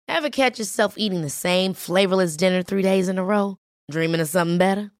Ever catch yourself eating the same flavorless dinner 3 days in a row? Dreaming of something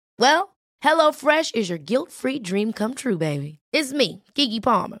better? Well, HelloFresh is your guilt-free dream come true, baby. It's me, Keke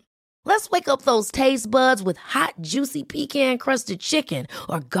Palmer. Let's wake up those taste buds with hot, juicy pecan-crusted chicken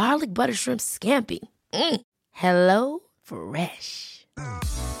or garlic butter shrimp scampi. Hello Fresh.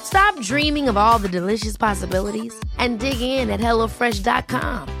 Stop dreaming of all the delicious possibilities and dig in at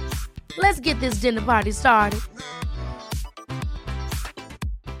HelloFresh.com. Let's get this dinner party started.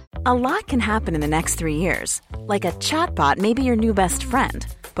 A lot can happen in the next 3 years. Like a chatbot may be your new best friend.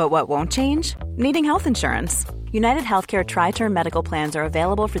 But what won't change? Needing health insurance. United Healthcare Tri-Term Medical Plans are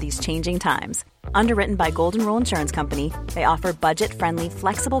available for these changing times. Underwritten by Golden Rule Insurance Company, they offer budget-friendly,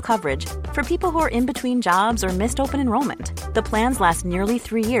 flexible coverage for people who are in between jobs or missed open enrollment. The plans last nearly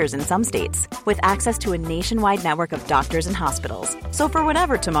 3 years in some states, with access to a nationwide network of doctors and hospitals. So for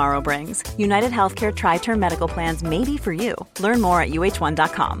whatever tomorrow brings, United Healthcare Tri-Term Medical Plans may be for you. Learn more at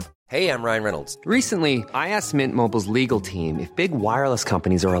uh1.com. Hey, I'm Ryan Reynolds. Recently, I asked Mint Mobile's legal team if big wireless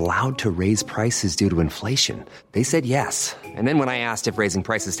companies are allowed to raise prices due to inflation. They said yes. And then when I asked if raising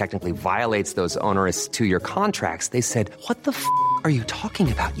prices technically violates those onerous 2-year contracts, they said, "What the f*** are you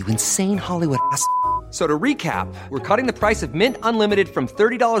talking about, you insane Hollywood ass?" So to recap, we're cutting the price of Mint Unlimited from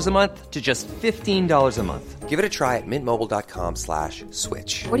 $30 a month to just $15 a month. Give it a try at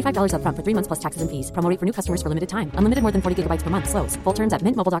mintmobile.com/switch. $45 up front for 3 months plus taxes and fees. Promo rate for new customers for limited time. Unlimited more than 40 gigabytes per month. Slows full terms at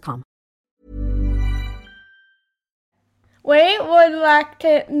mintmobile.com. We would like to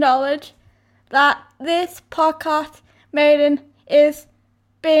acknowledge that this podcast meeting is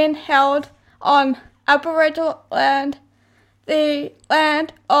being held on Aboriginal land, the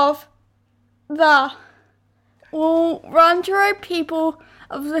land of the Wurundjeri people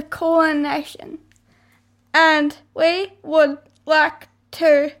of the Kulin Nation, and we would like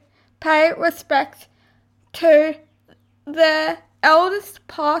to pay respect to the elders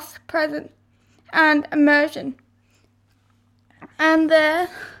past, present, and emerging, and their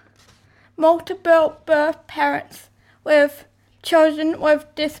multiple birth parents with children with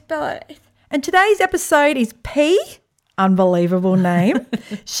disabilities. And today's episode is P. Unbelievable name.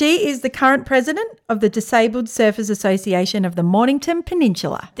 She is the current president of the Disabled Surfers Association of the Mornington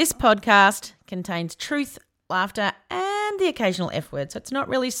Peninsula. This podcast contains truth, laughter, and the occasional F word, so it's not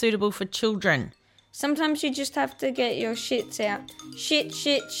really suitable for children. Sometimes you just have to get your shits out. Shit,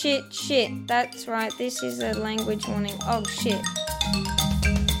 shit, shit, shit. That's right, this is a language warning. Oh, shit.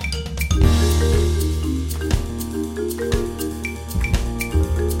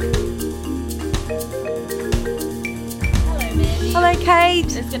 Hello, Kate.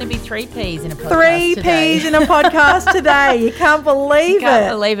 There's going to be 3 Ps in a podcast 3 today. Ps in a podcast today. You can't believe Can't it.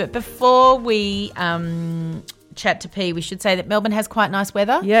 believe it. Before we chat to P, we should say that Melbourne has quite nice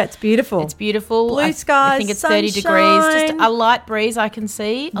weather. Yeah, it's beautiful. It's beautiful. Blue skies, I think it's sunshine. 30 degrees. Just a light breeze I can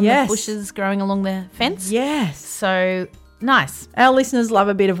see on Yes. the bushes growing along the fence. Yes. So nice. Our listeners love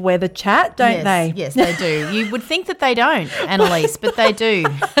a bit of weather chat, don't they? Yes, they do. You would think that they don't, Annalise, but they do.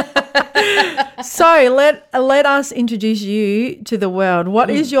 So let us introduce you to the world. What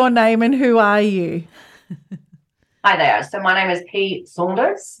is your name and who are you? Hi there. So my name is P.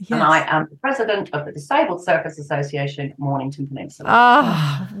 Saunders, Yes. and I am the president of the Disabled Surfers Association, Mornington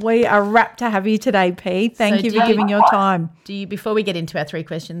Peninsula. We are rapt to have you today, P. Thank So you do for you- giving your time. Do you? Before we get into our 3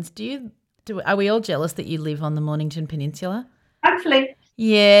 questions, are we all jealous that you live on the Mornington Peninsula? Hopefully.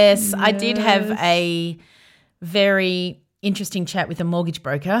 Yes, I did have a very interesting chat with a mortgage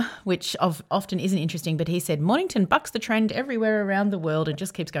broker, which often isn't interesting, but he said Mornington bucks the trend everywhere around the world and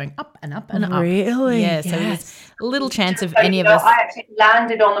just keeps going up and up and up. Really? Yeah, so there's little chance of So, any you of know, us. I actually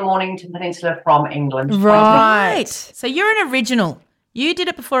landed on the Mornington Peninsula from England. Right. So you're an original. You did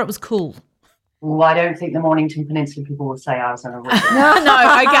it before it was cool. Well, I don't think the Mornington Peninsula people would say I was an original.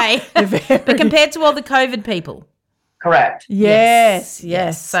 No, okay. But compared to all the COVID people. Correct. Yes.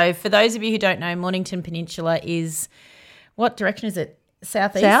 So for those of you who don't know, Mornington Peninsula is, what direction is it?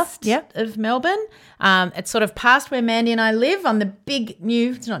 Southeast South, yep. of Melbourne. It's sort of past where Mandy and I live on the big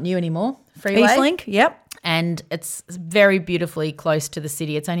new, it's not new anymore, freeway. Eastlink, yep. And it's very beautifully close to the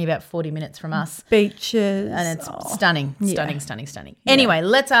city. It's only about 40 minutes from us. Beaches. And it's stunning. stunning. Anyway,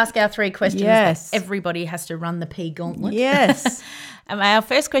 let's ask our 3 questions. Yes. That everybody has to run the P gauntlet. Yes. Our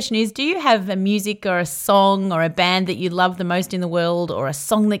first question is, do you have a music or a song or a band that you love the most in the world, or a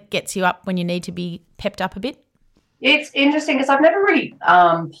song that gets you up when you need to be pepped up a bit? It's interesting because I've never really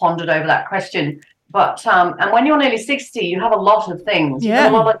pondered over that question. But and when you're nearly 60, you have a lot of things. You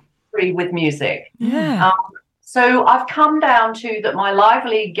have a lot of history with music. Yeah. So I've come down to that my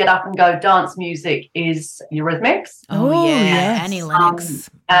lively get up and go dance music is Eurythmics. Oh, yeah. yes. Annie Lennox.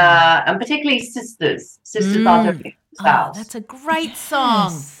 And particularly Sisters. Sisters are doing Oh, that's a great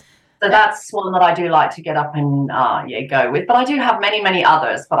song. So that's one that I do like to get up and go with. But I do have many, many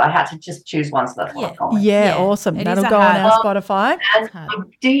others, but I had to just choose one, so that's what I've gone with. Yeah, awesome. It That'll is a go on hard- our Spotify.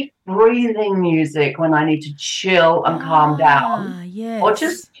 And deep breathing music when I need to chill and calm down. Yes. Or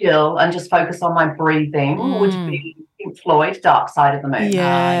just chill and just focus on my breathing would be Pink Floyd, Dark Side of the Moon.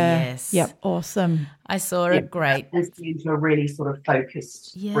 Yeah. yes. Yep, awesome. I saw a great. It's into a really sort of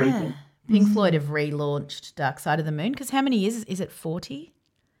focused breathing. Pink Floyd have relaunched Dark Side of the Moon because how many years is it? 40?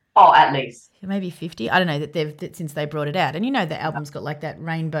 Oh, at least. Maybe 50. I don't know that since they brought it out. And you know the album's got like that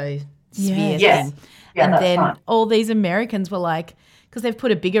rainbow sphere Yes. thing. Yeah, and that's then right. all these Americans were like, because they've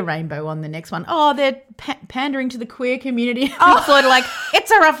put a bigger rainbow on the next one. Oh, they're pandering to the queer community. Pink Floyd are like, it's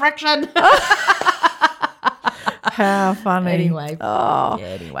a reflection. How funny. Anyway. Oh. Yeah,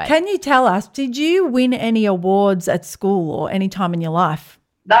 anyway. Can you tell us, did you win any awards at school or any time in your life?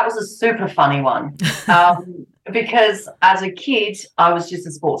 That was a super funny one because as a kid, I was just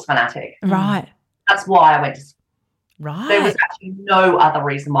a sports fanatic. Right. That's why I went to school. Right. There was actually no other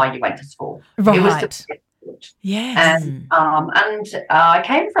reason why you went to school. Right. It was to play sport. Yes. And I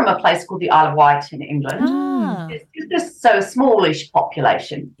came from a place called the Isle of Wight in England. Ah. It's just so smallish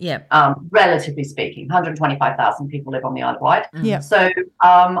population, Yeah. relatively speaking. 125,000 people live on the Isle of Wight. Yeah. So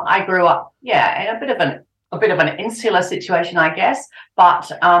I grew up, in a bit of an insular situation, I guess. But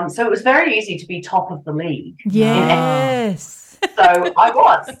so it was very easy to be top of the league. Yes. So I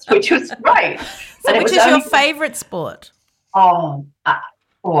was, which was great. So And it which was is your only- favourite sport? I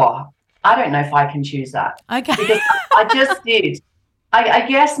don't know if I can choose that. Okay. Because I just did. I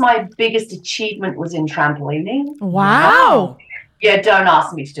guess my biggest achievement was in trampolining. Wow. Yeah, don't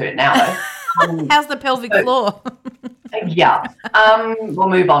ask me to do it now, though. How's the pelvic floor? Yeah. We'll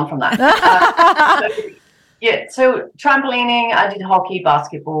move on from that. So trampolining, I did hockey,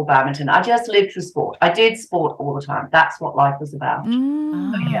 basketball, badminton. I just lived for sport. I did sport all the time. That's what life was about.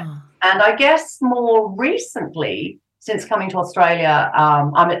 Ah. And I guess more recently, since coming to Australia,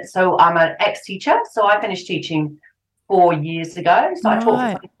 I'm an ex-teacher. So I finished teaching 4 years ago. So I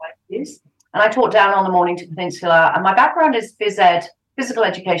taught for 25 years. And I taught down on the Mornington Peninsula. And my background is phys ed, physical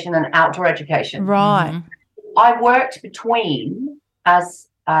education and outdoor education. Right. I worked between as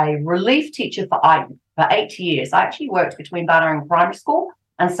a relief teacher for 8 years. I actually worked between Bannering Primary School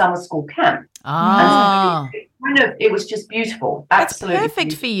and summer school camp. Ah. And so it was just beautiful. That's Absolutely perfect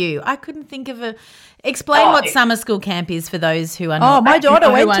beautiful. for you. I couldn't think of a. Explain what summer school camp is for those who are not. Oh, my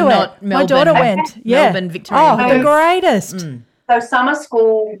daughter went to it. My daughter went. Yeah. Melbourne, Victoria. Oh, the greatest. So summer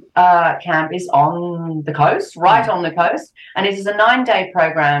school camp is on the coast, right on the coast, and it is a 9-day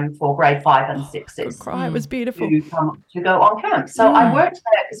program for grade 5 and 6s. Cry, it was beautiful. To go on camp. So I worked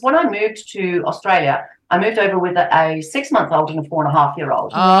there because when I moved to Australia, I moved over with a 6-month-old and a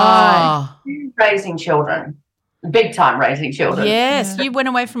 4.5-year-old. Oh. Raising children, big time raising children. Yes, you went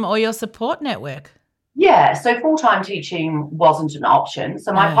away from all your support network. Yeah, so full-time teaching wasn't an option.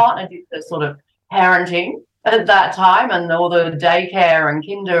 So my partner did the sort of parenting at that time and all the daycare and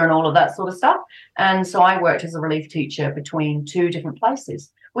kinder and all of that sort of stuff. And so I worked as a relief teacher between 2 different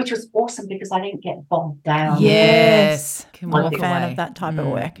places, which was awesome because I didn't get bogged down. Yes. I'm a fan of that type of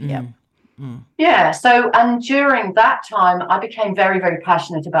work. Yeah. Yeah. So, and during that time, I became very, very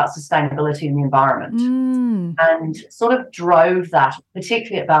passionate about sustainability in the environment and sort of drove that,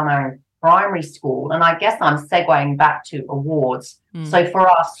 particularly at Balmain Primary School. And I guess I'm segueing back to awards. So for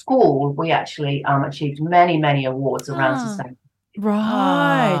our school, we actually achieved many, many awards around sustainability.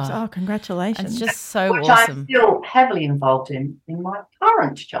 Right. Oh, congratulations. It's just so Which awesome. I'm still heavily involved in my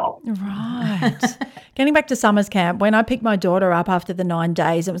current job. Right. Getting back to Summers Camp, when I picked my daughter up after the 9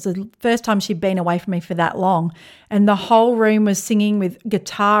 days, it was the first time she'd been away from me for that long. And the whole room was singing with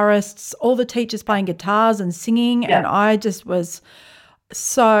guitarists, all the teachers playing guitars and singing. Yeah. And I just was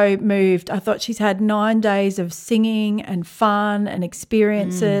so moved. I thought she's had 9 days of singing and fun and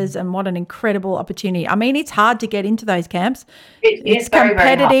experiences and what an incredible opportunity. I mean, it's hard to get into those camps. It's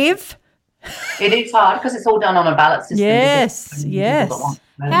competitive. Very hard. It is hard because it's all done on a ballot system. Yes, yes.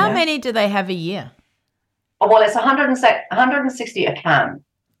 How many do they have a year? Oh, well, it's 160 a camp.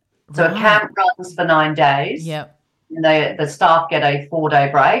 So a camp runs for 9 days. Yep. And the staff get a 4-day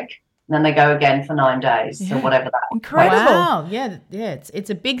break. And then they go again for 9 days. So whatever that. Incredible. Wow. Yeah. It's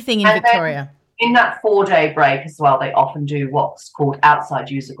a big thing in And then Victoria. in that 4-day break as well, they often do what's called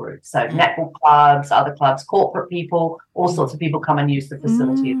outside user groups. So netball clubs, other clubs, corporate people, all sorts of people come and use the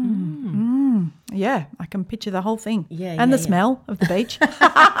facility. Yeah, I can picture the whole thing. Yeah, and yeah, the yeah. smell of the beach.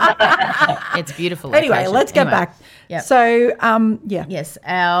 It's beautiful. Anyway, location. let's get back. Yep. So, yeah. Yes,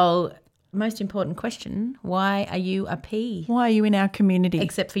 our most important question, why are you a P? Why are you in our community?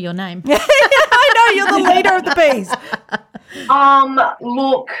 Except for your name. I know, you're the leader of the bees.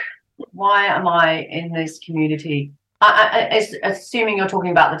 Look, why am I in this community? Assuming you're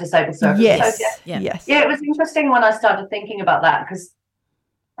talking about the disabled circus. Yes. So, Yes. yeah, it was interesting when I started thinking about that because,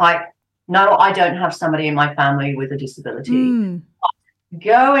 no, I don't have somebody in my family with a disability.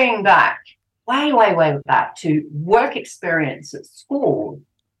 Going back, way, way, way back to work experience at school,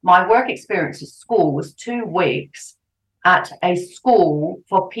 my work experience at school was 2 weeks at a school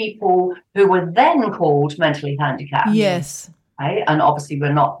for people who were then called mentally handicapped. Yes. Right? And obviously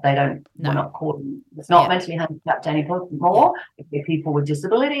we're not called, it's not mentally handicapped anymore. It's people with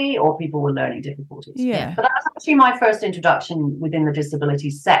disability or people with learning difficulties. Yeah. But that was actually my first introduction within the disability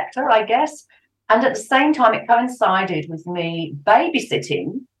sector, I guess. And at the same time, it coincided with me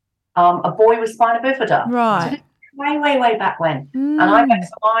babysitting a boy with spina bifida. Right. So way, way, way back when. And I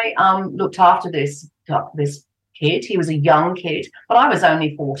looked after this kid. He was a young kid, but I was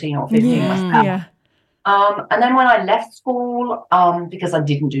only 14 or 15 myself. Yeah. And then when I left school, because I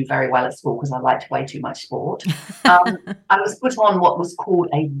didn't do very well at school because I liked way too much sport, I was put on what was called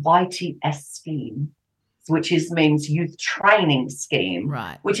a YTS scheme, which means youth training scheme,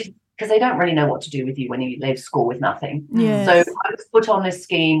 Right. which is because they don't really know what to do with you when you leave school with nothing. Yes. So I was put on this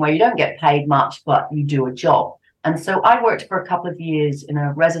scheme where you don't get paid much, but you do a job. And so I worked for a couple of years in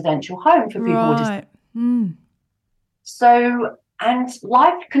a residential home for people with disabilities. So, and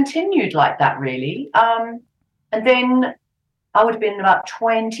life continued like that, really. And then I would have been about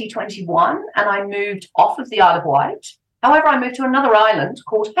 2021, and I moved off of the Isle of Wight. However, I moved to another island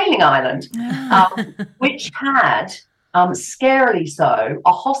called Hayling Island, which had, scarily so,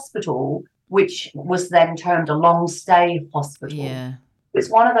 a hospital which was then termed a long-stay hospital. Yeah. It's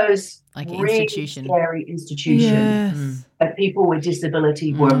one of those Like an really institution. scary institutions that people with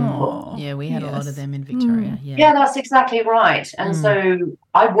disability were put. Yeah, we had a lot of them in Victoria. Yeah, that's exactly right. And so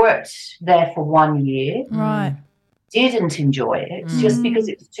I worked there for 1 year. Right. Didn't enjoy it just because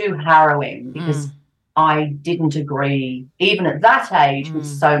it was too harrowing, because I didn't agree, even at that age, with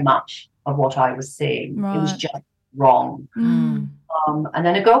so much of what I was seeing. It was just wrong. And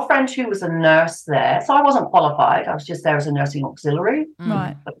then a girlfriend who was a nurse there, so I wasn't qualified, I was just there as a nursing auxiliary.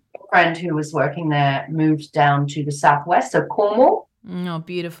 Right. A friend who was working there moved down to the southwest, so Cornwall. Oh,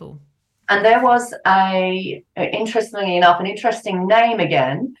 beautiful. And there was interestingly enough, an interesting name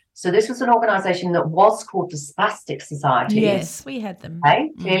again. So this was an organisation that was called the Spastic Society. Yes, we had them. Okay?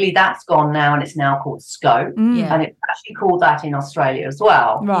 Clearly that's gone now, and it's now called SCOPE. Yeah. And it's actually called that in Australia as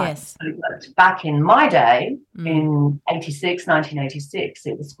well. Right. Yes. But back in my day, in 1986,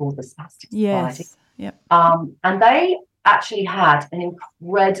 it was called the Spastic Society. Yes. Yep. And they actually had an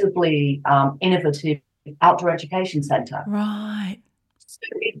incredibly innovative outdoor education centre. Right. So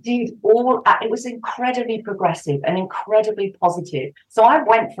it was incredibly progressive and incredibly positive. So I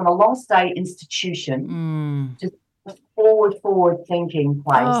went from a long stay institution to a forward thinking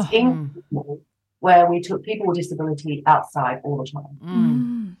place where we took people with disability outside all the time.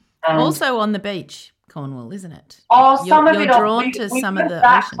 And Also on the beach, Cornwall, isn't it? Oh, some of it. You're drawn to some of the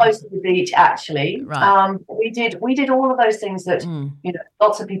that ocean. close to the beach, actually. Right. We did all of those things that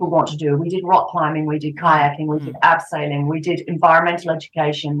lots of people want to do. We did rock climbing, we did kayaking, we did abseiling, we did environmental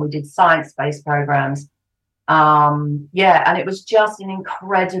education, we did science-based programs. And it was just an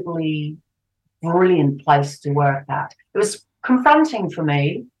incredibly brilliant place to work at. It was confronting for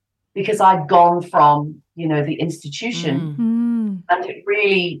me because I'd gone from the institution, and it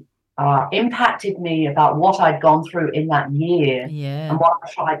really impacted me about what I'd gone through in that year and what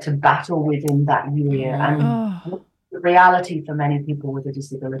I tried to battle with in that year, and the reality for many people with a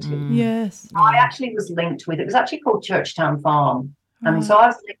disability. Yes. I actually was linked with, it was actually called Churchtown Farm. So I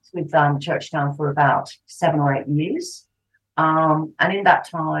was linked with Churchtown for about 7 or 8 years. And in that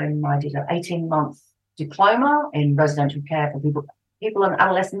time, I did an 18-month diploma in residential care for people and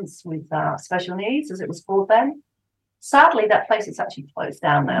adolescents with special needs, as it was called then. Sadly, that place is actually closed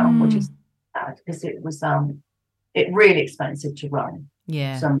down now, which is sad because it was really expensive to run.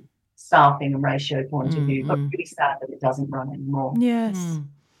 Yeah. Some staffing and ratio point of view, but really sad that it doesn't run anymore. Yes.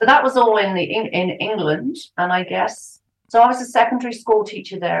 So that was all in England, and I guess so. I was a secondary school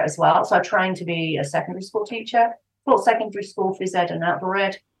teacher there as well. So I trained to be a secondary school teacher, taught secondary school phys ed and outdoor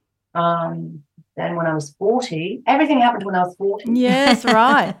ed. Then when I was 40, everything happened when I was 40. Yes,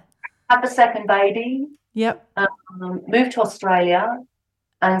 right. Had the second baby. Yep. Moved to Australia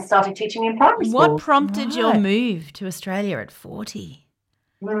and started teaching in primary school. What prompted your move to Australia at 40?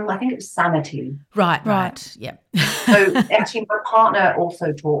 I think it was sanity. Right. Yep. So actually my partner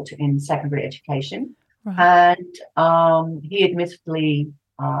also taught in secondary education. Right. And he admittedly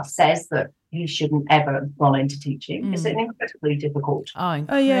says that he shouldn't ever have gone into teaching. It's an incredibly difficult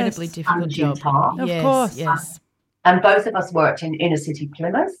incredibly difficult job. Of course. Yes. And both of us worked in inner city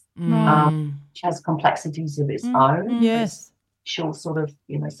Plymouth, which has complexities of its own. Yes. Social sort of,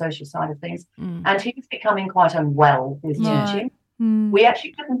 social side of things. And he was becoming quite unwell with teaching. We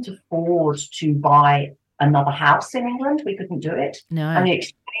actually couldn't afford to buy another house in England. We couldn't do it. No. And the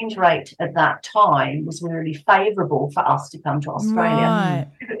exchange rate at that time was really favourable for us to come to Australia. Right.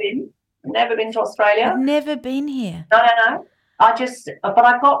 Never been to Australia. I've never been here. No. But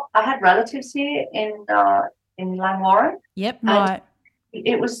I had relatives here in Langwarrin. Yep. Right.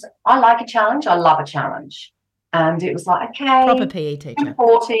 I like a challenge. I love a challenge. And it was like, okay. Proper PE teacher. I'm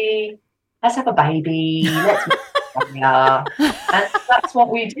 40. Let's have a baby. Let's make Australia. And that's what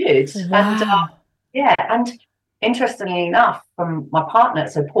we did. Wow. And interestingly enough, from my partner,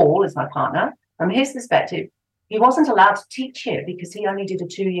 so Paul is my partner, from his perspective, he wasn't allowed to teach here because he only did a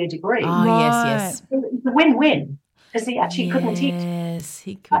 2-year degree. Oh, yes. It was a win-win because he actually couldn't teach. Yes,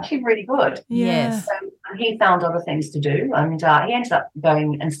 he could. Actually really good. Yes. So he found other things to do, and he ended up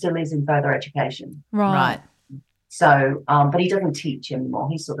going and still is in further education. Right. So, but he doesn't teach anymore.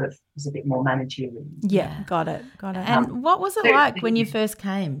 He sort of is a bit more managerial. Yeah, got it. And what was it like when you first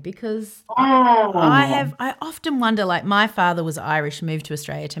came? Because I often wonder, like my father was Irish, moved to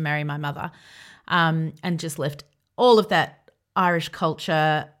Australia to marry my mother, and just left all of that Irish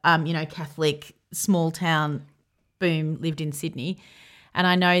culture, Catholic, small town, boom, lived in Sydney. And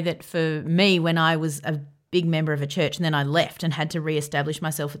I know that for me, when I was a big member of a church and then I left and had to reestablish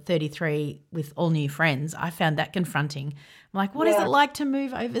myself at 33 with all new friends, I found that confronting. I'm like, what is it like to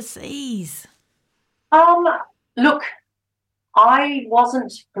move overseas? Look, I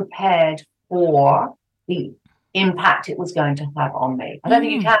wasn't prepared for the impact it was going to have on me. I don't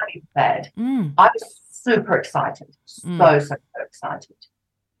think you can be prepared. I was super excited, so excited.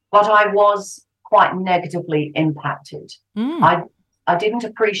 But I was quite negatively impacted. I didn't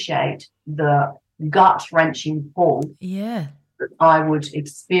appreciate the gut-wrenching pull that I would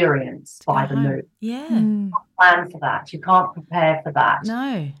experience by the move. Yeah. You can't plan for that. You can't prepare for that.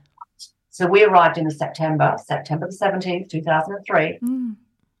 No. So we arrived in September the 17th, 2003.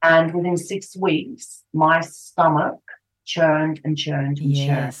 And within 6 weeks, my stomach churned and churned and churned.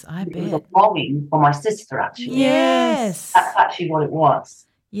 Yes, I bet. It was a longing for my sister, actually. Yes. That's actually what it was.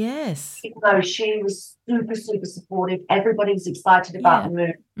 Yes. Even though she was super, super supportive, everybody was excited about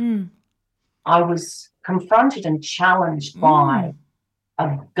the move. I was confronted and challenged by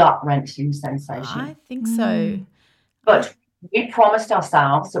a gut-wrenching sensation. I think so. But we promised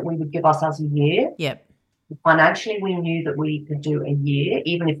ourselves that we would give ourselves a year. Yep. Financially, we knew that we could do a year,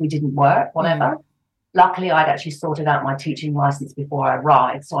 even if we didn't work, whatever. Luckily, I'd actually sorted out my teaching license before I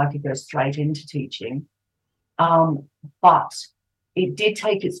arrived, so I could go straight into teaching. But it did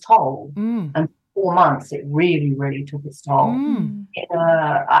take its toll. And 4 months, it really, really took its toll.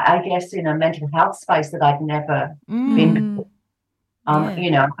 I guess in a mental health space that I'd never been before.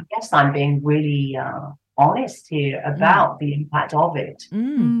 I guess I'm being really honest here about the impact of it.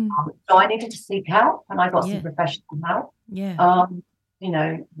 So I needed to seek help, and I got some professional help.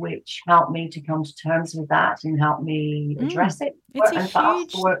 Which helped me to come to terms with that and help me address it and for us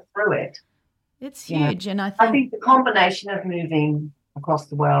to work through it. It's huge, and I think the combination of moving across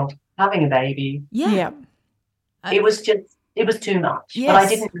the world, having a baby, it was too much. But I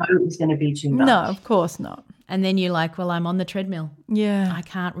didn't know it was going to be too much. No, of course not. And then you're like, well, I'm on the treadmill. Yeah. I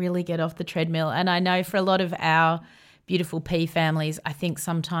can't really get off the treadmill. And I know for a lot of our beautiful P families, I think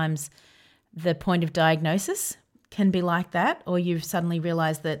sometimes the point of diagnosis can be like that, or you've suddenly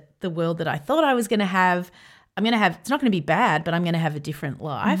realised that the world that I thought I was going to have, it's not going to be bad, but I'm going to have a different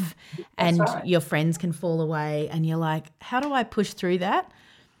life. And your friends can fall away and you're like, how do I push through that?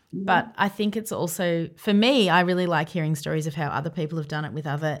 But I think it's also, for me, I really like hearing stories of how other people have done it with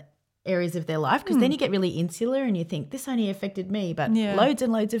other areas of their life, because then you get really insular and you think this only affected me, but loads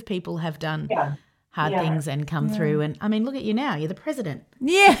and loads of people have done hard things and come through. And I mean, look at you now, you're the president.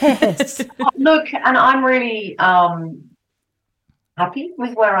 Yes. Look, and I'm really happy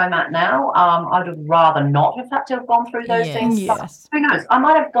with where I'm at now. I'd have rather not have had to have gone through those things. Yes. Who knows? I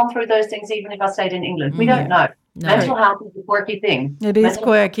might have gone through those things even if I stayed in England. We don't know. No. Mental health is a quirky thing. It is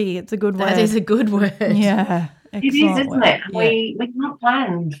quirky. It's a good word. That is a good word. Yeah. It is, isn't it? Yeah. We can't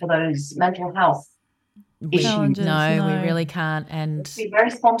plan for those mental health issues. No, we really can't. And be very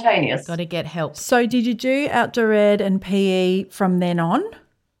spontaneous. Got to get help. So did you do outdoor ed and PE from then on?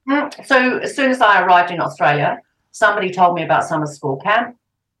 So as soon as I arrived in Australia, somebody told me about summer school camp,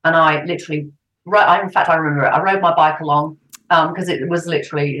 and I literally, in fact, I remember it. I rode my bike along because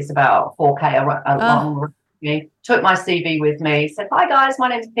it's about 4K along. Took my CV with me, said, "Hi guys, my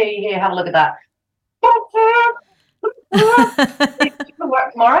name's P. Here, have a look at that."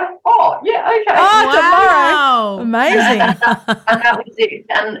 work tomorrow? Oh, yeah, okay. Oh, tomorrow. Amazing. And that was it.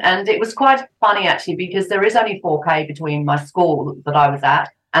 And it was quite funny, actually, because there is only 4K between my school that I was at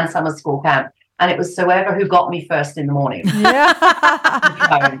and summer school camp. And it was who got me first in the morning. Yeah.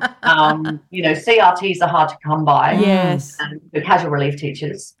 CRTs are hard to come by. Yes. And the casual relief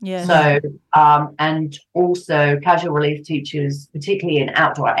teachers. Yes. So, and also casual relief teachers, particularly in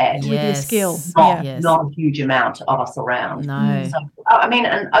outdoor ed. With your skill. Not a huge amount of us around. No. So,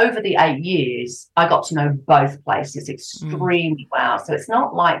 and over the 8 years, I got to know both places extremely well. So it's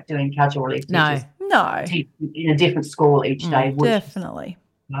not like doing casual relief teachers. No. In a different school each day. Definitely.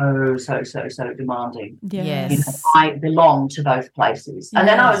 So demanding. Yes. I belong to both places. And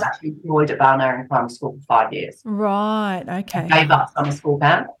then I was actually employed at Balnarring Primary School for 5 years. Right, okay. I gave up summer school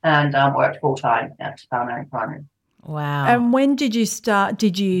camp and worked full-time at Balnarring Primary. Wow. And when did you start?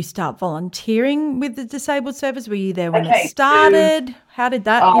 Did you start volunteering with the disabled service? Were you there when it started? How did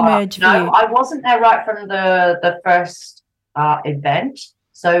that emerge for you? No, I wasn't there right from the first event.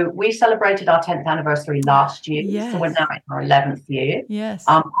 So we celebrated our 10th anniversary last year. Yes. So we're now in our 11th year. Yes.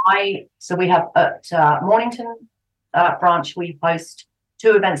 So we have at Mornington branch, we host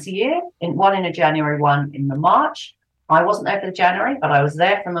 2 events a year, one in January, one in the March. I wasn't there for the January, but I was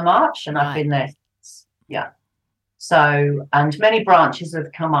there from the March, and I've been there since. Yeah. So, and many branches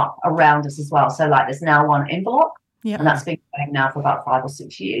have come up around us as well. So like there's now one in Block, and that's been going now for about 5 or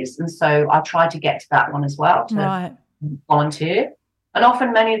 6 years. And so I try to get to that one as well to volunteer. And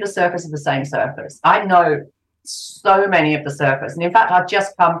often many of the surfers are the same surfers. I know so many of the surfers. And in fact, I've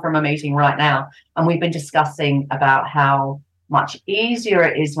just come from a meeting right now, and we've been discussing about how much easier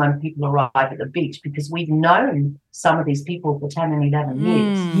it is when people arrive at the beach, because we've known some of these people for 10 and 11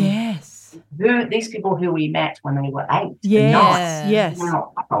 years. Yes. These people who we met when they were 8. Yes.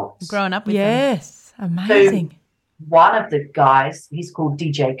 Now adults. Growing up with them. Yes. Amazing. So one of the guys, he's called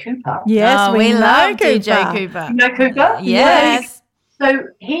DJ Cooper. Yes, we know love Cooper. DJ Cooper. You know Cooper? Yes. So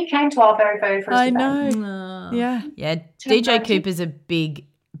he came to our very, very first event. I know. Yeah. Yeah, DJ Cooper's a big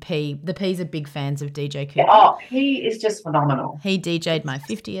P. The P's are big fans of DJ Cooper. Oh, he is just phenomenal. He DJ'd my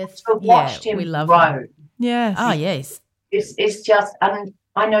 50th. So watched him we love grow. him. Yes. Oh, yes. It's just, and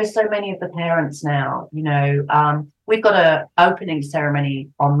I know so many of the parents now, we've got an opening ceremony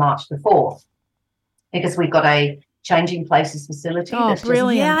on March the 4th because we've got a changing places facility. Oh,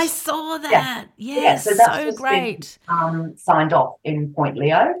 brilliant. Yeah, I saw that. Yes, so that's so just great. Been, signed off in Point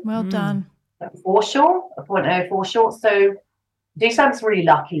Leo. Well done. Foreshore, Point Leo Foreshore. So DSAB's really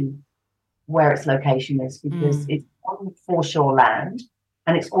lucky where its location is because it's on foreshore land,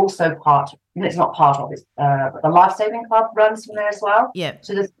 and it's also it's not part of it, the Life Saving Club runs from there as well. Yeah.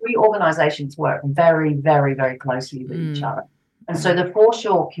 So the 3 organisations work very, very, very closely with each other. And so the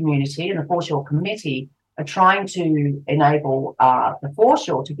foreshore community and the foreshore committee are trying to enable the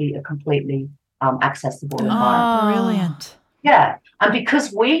foreshore to be a completely accessible environment. Oh, brilliant. Yeah. And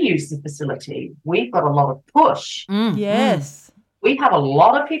because we use the facility, we've got a lot of push. Yes. We have a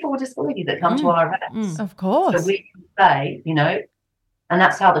lot of people with disability that come to our events. Of course. So we can say, and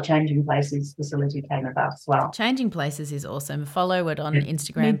that's how the Changing Places facility came about as well. Changing Places is awesome. Follow it on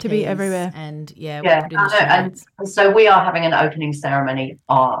Instagram. Need to be everywhere. And we'll put it in I the show know, notes. and so we are having an opening ceremony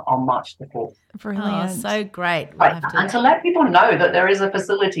on March the 4th. Brilliant. Oh, so great. We'll Right. have to... And to let people know that there is a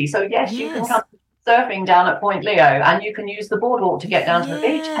facility. So, yes, you can come surfing down at Point Leo, and you can use the boardwalk to get down to the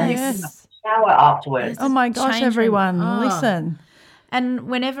beach, and you can shower afterwards. Oh, my gosh, Changing. everyone, Oh. listen. And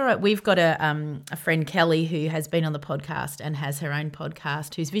whenever we've got a friend, Kelly, who has been on the podcast and has her own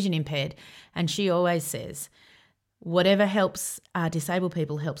podcast, who's vision impaired, and she always says, whatever helps disabled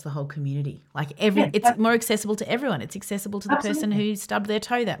people helps the whole community. Like it's more accessible to everyone. It's accessible to the person who stubbed their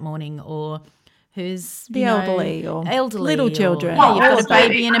toe that morning, or who's The elderly or elderly, little children. Or, you've got a Absolutely.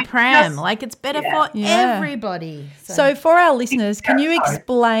 baby in a pram. Like it's better for everybody. So for our listeners, can you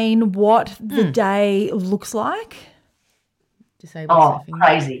explain what the day looks like? Disabled surfing.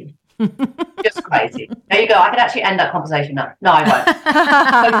 Crazy. Just crazy. There you go. I could actually end that conversation now. No, I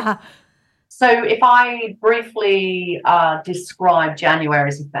won't. So if I briefly describe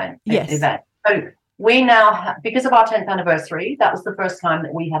January's event. So we now, because of our 10th anniversary, that was the first time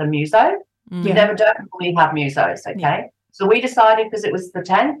that we had a muso. We've never done, we have musos, okay? Yeah. So we decided, because it was the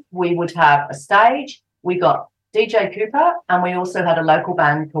 10th, we would have a stage. We got DJ Cooper, and we also had a local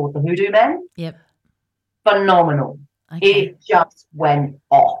band called the Hoodoo Men. Yep. Phenomenal. Okay. It just went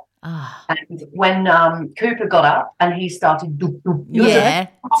off. Ah. And when Cooper got up and he started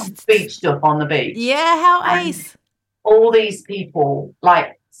beach stuff on the beach. Yeah, how ace. All these people,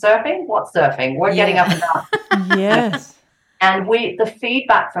 like surfing? What surfing? We're getting up and down. Yes. And the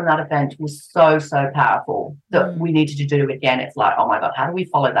feedback from that event was so powerful that we needed to do it again. It's like, oh my God, how do we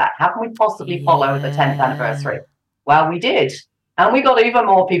follow that? How can we possibly follow the 10th anniversary? Well, we did. And we got even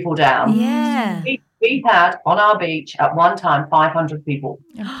more people down. Yeah. We had on our beach at one time 500 people.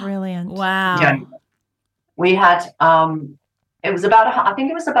 Brilliant. Wow. Genuinely. We had, I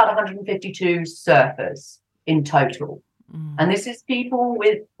think it was about 152 surfers in total. And this is people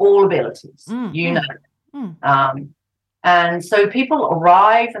with all abilities, you know. And so people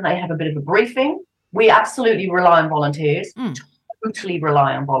arrive and they have a bit of a briefing. We absolutely rely on volunteers, totally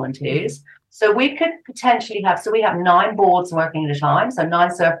rely on volunteers. So we could potentially we have 9 boards working at a time, so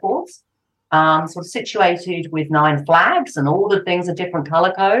 9 surfboards, sort of situated with 9 flags, and all the things are different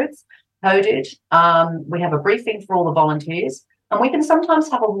color coded. We have a briefing for all the volunteers, and we can sometimes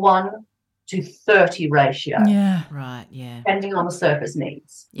have a 1:30 ratio. Yeah. Right, yeah. Depending on the surfer's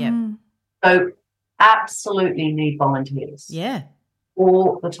needs. Yeah. So absolutely need volunteers. Yeah.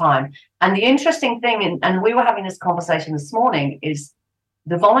 All the time. And the interesting thing, and we were having this conversation this morning, is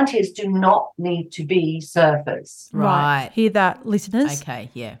the volunteers do not need to be surfers. Right. Hear that, listeners?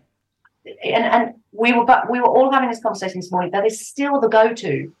 Okay, yeah. And we were all having this conversation this morning. That is still the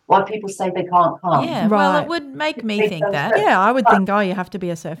go-to why people say they can't come. Yeah, well, it would make me think that. Yeah, I would think, you have to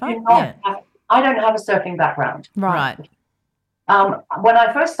be a surfer. I don't have a surfing background. Right. When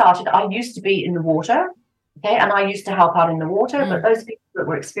I first started, I used to be in the water, okay, and I used to help out in the water, but those people that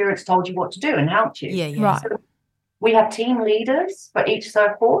were experienced told you what to do and helped you. Yeah. Right. So we have team leaders for each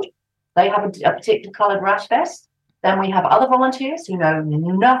surfboard. They have a particular coloured rash vest. Then we have other volunteers who know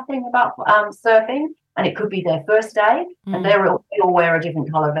nothing about surfing, and it could be their first day, and they all wear a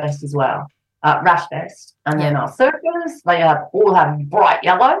different colour vest as well, rash vest. And then our surfers, they all have bright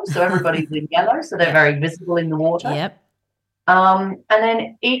yellow, so everybody's in yellow, so they're very visible in the water. Yep. And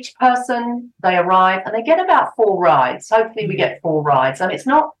then each person, they arrive and they get about 4 rides. Hopefully we get 4 rides. And it's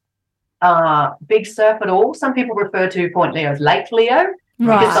not big surf at all. Some people refer to Point Leo as Lake Leo.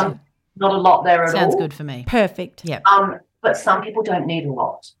 Right. Because not a lot there at all. Sounds good for me. Perfect. Yep. But some people don't need a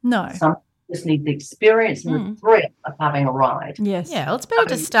lot. No. Some just need the experience and the thrill of having a ride. Yes. Yeah, well, it's better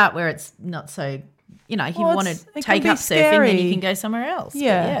to start where it's not so, if you want to take up scary. surfing, then you can go somewhere else.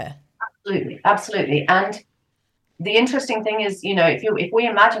 Yeah. Absolutely. And the interesting thing is, if we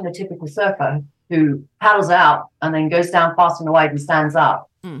imagine a typical surfer who paddles out and then goes down fast on the wave and stands up,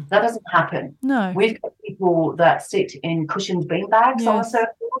 that doesn't happen. No. We've got people that sit in cushioned beanbags on a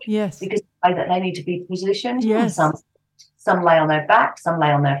surfboard because of the way that they need to be positioned. Yes. Some lay on their back, some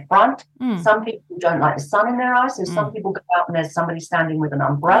lay on their front. Some people don't like the sun in their eyes, so some people go out and there's somebody standing with an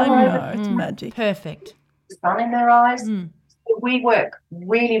umbrella. It's magic. Perfect. The sun in their eyes. We work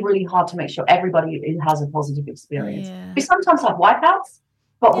really, really hard to make sure everybody has a positive experience. Yeah. We sometimes have wipeouts,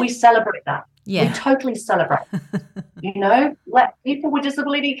 but we celebrate that. Yeah. We totally celebrate. Let people with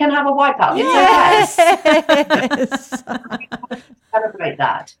disability can have a wipeout. Yes. It's okay. Celebrate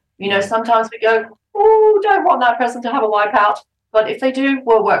that. Sometimes we go, don't want that person to have a wipeout, but if they do,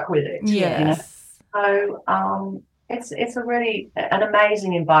 we'll work with it. Yes. So it's a really an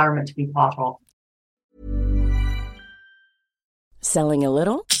amazing environment to be part of. Selling a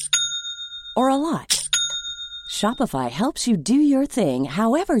little or a lot? Shopify helps you do your thing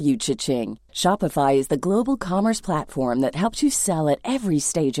however you cha-ching. Shopify is the global commerce platform that helps you sell at every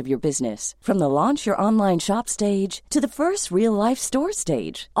stage of your business. From the launch your online shop stage to the first real-life store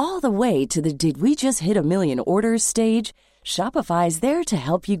stage, all the way to the did we just hit a million orders stage. Shopify is there to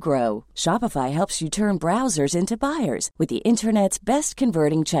help you grow. Shopify helps you turn browsers into buyers with the internet's best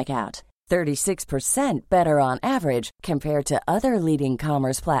converting checkout. 36% better on average compared to other leading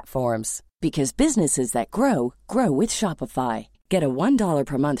commerce platforms. Because businesses that grow, grow with Shopify. Get a $1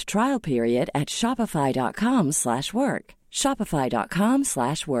 per month trial period at shopify.com/work.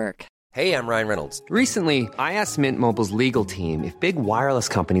 Shopify.com/work. Hey, I'm Ryan Reynolds. Recently, I asked Mint Mobile's legal team if big wireless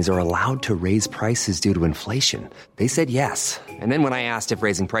companies are allowed to raise prices due to inflation. They said yes. And then when I asked if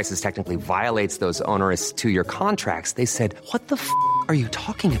raising prices technically violates those onerous 2-year contracts, they said, "What the f*** are you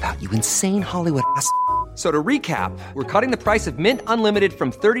talking about, you insane Hollywood ass?" So to recap, we're cutting the price of Mint Unlimited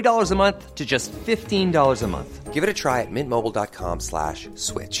from $30 a month to just $15 a month. Give it a try at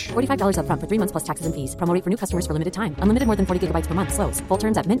mintmobile.com/switch. $45 up front for 3 months plus taxes and fees. Promo rate for new customers for limited time. Unlimited more than 40 gigabytes per month. Slows full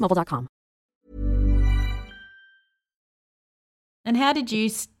terms at mintmobile.com. And how did you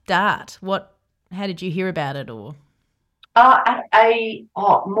start? How did you hear about it? Or At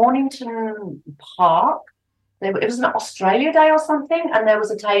Mornington Park, it was an Australia Day or something, and there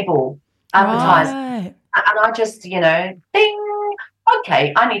was a table advertised. Right. And I just, ding,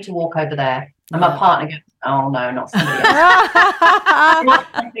 okay, I need to walk over there. And my partner goes, oh, no, not somebody else.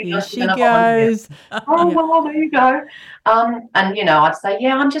 Here she goes. Oh, well, there you go. And, you know, I'd say,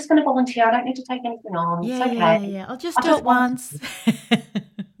 yeah, I'm just going to volunteer. I don't need to take anything on. It's okay. Yeah. I'll just do it once.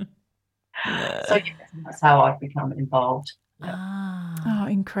 So, yeah, that's how I've become involved. Oh,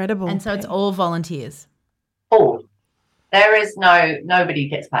 incredible. And so it's all volunteers. All. There is nobody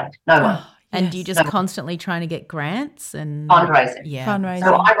gets paid. No one. And you just constantly trying to get grants and fundraising. Yeah. Fundraising.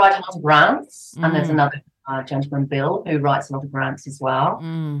 So I write a lot of grants, and there's another gentleman, Bill, who writes a lot of grants as well.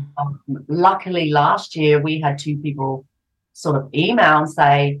 Luckily, last year we had 2 people sort of email and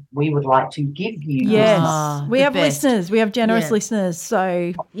say, we would like to give you. Yes, we have listeners. We have generous listeners.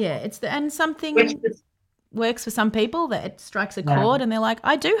 So it's and something works for some people that it strikes a chord, and they're like,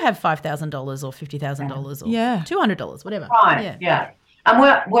 I do have $5,000 or $50,000 or $200, whatever. Right. Yeah. And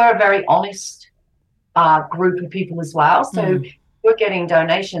we're a very honest group of people as well. So we're getting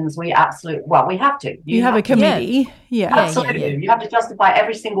donations. We have to. You have a committee. Yeah. Absolutely. You have to justify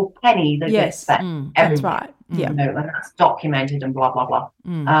every single penny that gets spent. That's right. Yeah. You know, and that's documented and blah, blah, blah.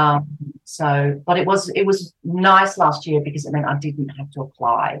 But it was nice last year because it meant I didn't have to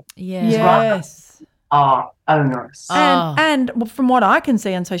apply. Yeah. Yes. Are onerous. And from what I can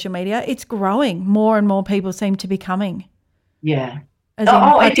see on social media, it's growing. More and more people seem to be coming. Yeah. As in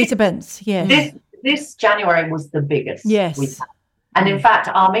participants, This January was the biggest. Yes. And in fact,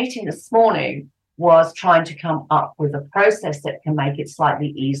 our meeting this morning was trying to come up with a process that can make it slightly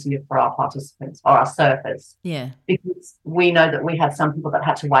easier for our participants or our surfers. Yeah. Because we know that we had some people that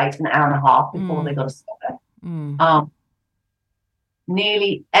had to wait an hour and a half before they got a surfer.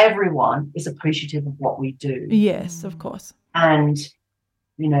 Nearly everyone is appreciative of what we do. Yes, of course. And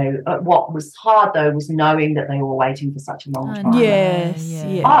you know, what was hard though was knowing that they were waiting for such a long time. Yes,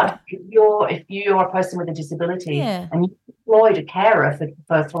 Hard. If you're a person with a disability and you employed a carer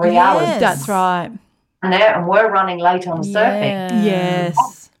for 3 hours. That's right. And we're running late on surfing.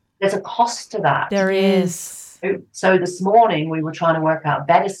 Yes. There's a cost to that. There is. So this morning we were trying to work out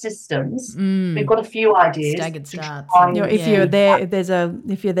better systems. We've got a few ideas. Staggered starts. If you're there,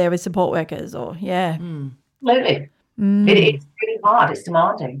 if you're there with support workers or Absolutely. It's really hard. It's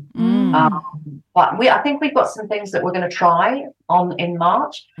demanding. But I think we've got some things that we're going to try in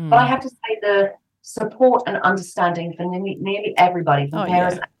March. But I have to say the support and understanding for nearly everybody, from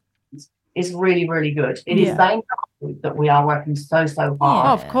parents and parents, is really, really good. It is vain that we are working so hard.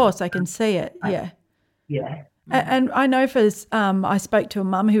 Oh, of course, I can see it. Yeah. And I know I spoke to a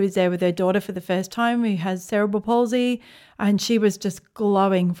mum who was there with her daughter for the first time who has cerebral palsy, and she was just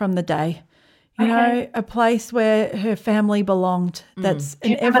glowing from the day. You know, a place where her family belonged. That's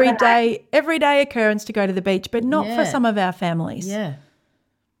an everyday occurrence to go to the beach, but not for some of our families. Yeah.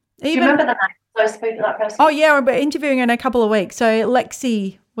 Do you remember the name of that person? Oh, yeah, we're interviewing her in a couple of weeks. So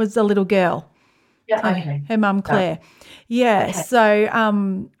Lexi was the little girl. Yeah, okay. Her mum, Claire. Yeah, okay.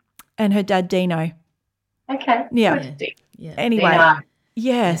 So, and her dad, Dino. Okay. Yeah. Anyway. Dino.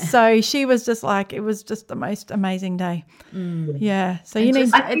 Yeah, so she was just like, it was just the most amazing day. Yeah, so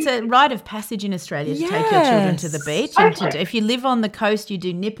it's a rite of passage in Australia to take your children to the beach. And if you live on the coast, you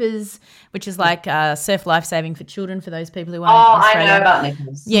do nippers, which is like surf lifesaving for children for those people who aren't in Australia. I know about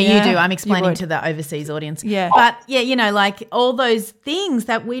nippers. Yeah, you do. I'm explaining to the overseas audience. Yeah. But, you know, like all those things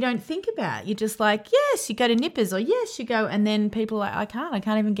that we don't think about. You're just like, yes, you go to nippers, or yes, you go. And then people are like, I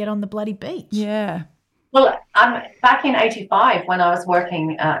can't even get on the bloody beach. Yeah. Well, back in '85 when I was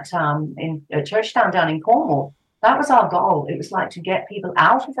working at Churchtown down in Cornwall, that was our goal. It was like to get people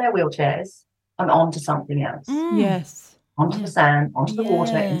out of their wheelchairs and onto something else. Yes. Onto the sand, onto the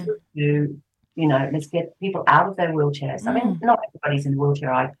water, into the view. You know, let's get people out of their wheelchairs. I mean, not everybody's in a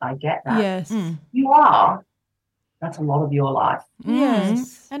wheelchair. I get that. Yes. You are. That's a lot of your life.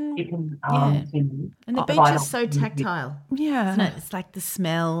 Yes. And you can, and the beach is so tactile. Yeah. Isn't it? It's like the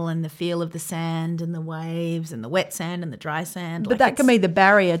smell and the feel of the sand and the waves and the wet sand and the dry sand. But that can be the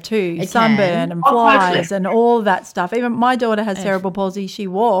barrier too, sunburn and flies and all that stuff. Even my daughter has cerebral palsy. She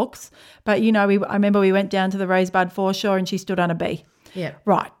walks, but, you know, I remember we went down to the Rosebud foreshore and she stood on a bee. Yeah.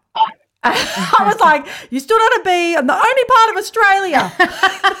 Right. I was like, you stood on a bee in the only part of Australia.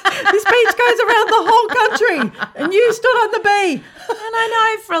 This beach goes around the whole country and you stood on the bee. And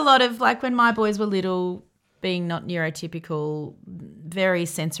I know for a lot of, like when my boys were little, being not neurotypical, very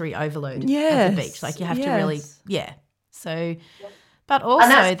sensory overload at the beach. Like you have to really, So, but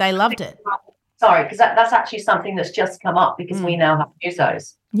also they loved it. Sorry, because that's actually something that's just come up because we now have to use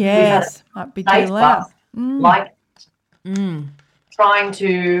those. Yes, might be too loud. Trying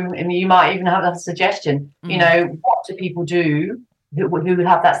to, and you might even have a suggestion, you know, what do people do who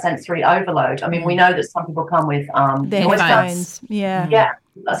have that sensory overload? I mean, we know that some people come with their headphones. Yeah.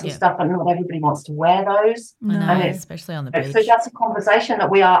 that sort of stuff, and not everybody wants to wear those. I know, And especially on the beach. So that's a conversation that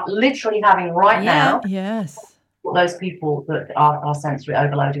we are literally having right now. Yes. For those people that are sensory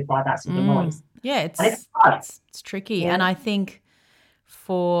overloaded by that sort of noise. Yeah, And it's hard. it's tricky. And I think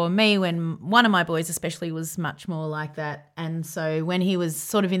for me, when one of my boys especially was much more like that, and so when he was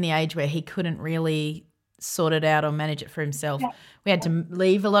sort of in the age where he couldn't really sort it out or manage it for himself, we had to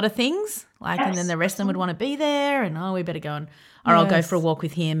leave a lot of things, and then the rest of them would want to be there, and we better go or I'll go for a walk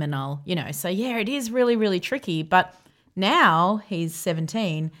with him, and so it is really, really tricky. But now he's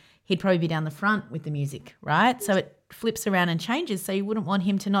 17, he'd probably be down the front with the music, right? So it flips around and changes, so you wouldn't want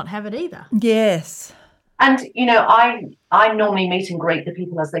him to not have it either. Yes. And, I normally meet and greet the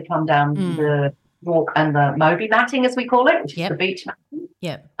people as they come down the walk and the Moby matting, as we call it, which is the beach matting.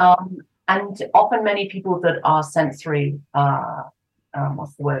 Yep. And often many people that are sensory,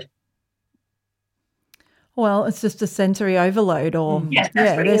 what's the word? Well, it's just a sensory overload or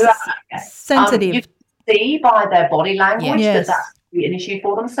they're sensitive. You can see by their body language that that's an issue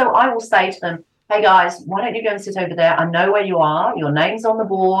for them. So I will say to them, hey guys, why don't you go and sit over there? I know where you are. Your name's on the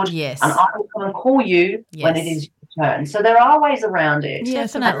board. Yes. And I will come and call you when it is your turn. So there are ways around it.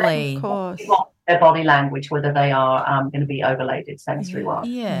 Yes, definitely. Of course. Their body language, whether they are going to be overloaded sensory-wise.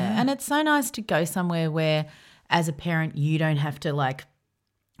 Yeah, and it's so nice to go somewhere where, as a parent, you don't have to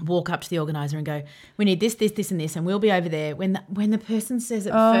walk up to the organizer and go, we need this, this, this, and this, and we'll be over there. When the person says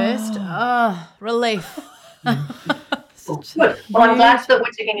it first, relief. Good. Well, I'm glad that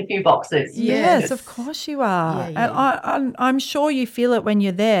we're ticking a few boxes. Yes, of course you are. Yeah. And I'm sure you feel it when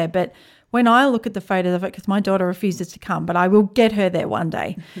you're there, but when I look at the photos of it, because my daughter refuses to come, but I will get her there one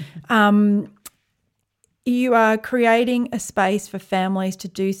day, you are creating a space for families to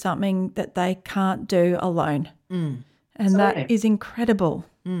do something that they can't do alone. And that is incredible.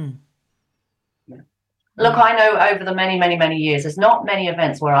 Look, I know over the many, many, many years, there's not many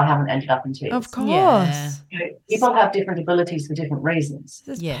events where I haven't ended up in tears. Of course. Yeah. People have different abilities for different reasons.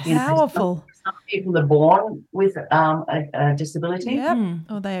 It's Yes. powerful. Some people are born with a disability. Yep.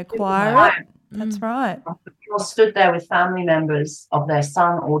 Or they acquire it. That's right. Or stood there with family members of their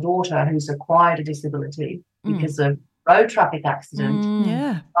son or daughter who's acquired a disability because of road traffic accident.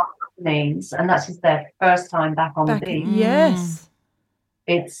 Yeah. Means, and that's just their first time back on the beach. Yes.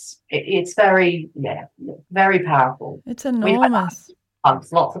 It's very very powerful. It's enormous.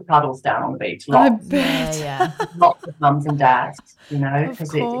 Hugs, lots of cuddles down on the beach. I Lots, bet. lots of mums and dads.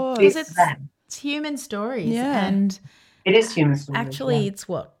 Because it's human stories, and it is human stories. actually, it's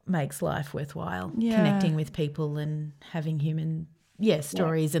what makes life worthwhile. Yeah. Connecting with people and having human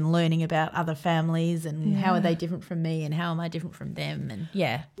stories and learning about other families and how are they different from me and how am I different from them, and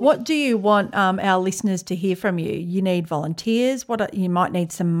What do you want our listeners to hear from you? You need volunteers. You might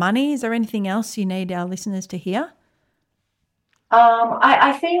need some money. Is there anything else you need our listeners to hear?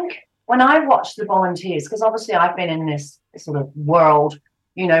 I think when I watch the volunteers, because obviously I've been in this sort of world,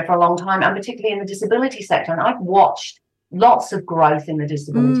 for a long time, and particularly in the disability sector, and I've watched lots of growth in the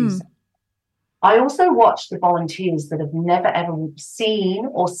disability sector. I also watch the volunteers that have never, ever seen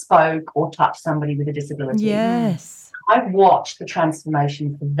or spoke or touched somebody with a disability. Yes. I've watched the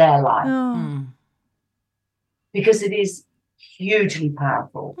transformation for their life because it is hugely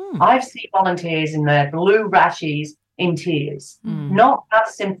powerful. I've seen volunteers in their blue rashies in tears, not out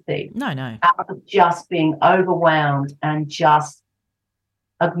of sympathy. No. Out of just being overwhelmed and just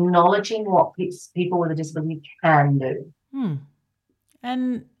acknowledging what people with a disability can do.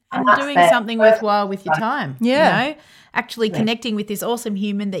 And that's doing their something worthwhile with your time. Yeah. Actually connecting with this awesome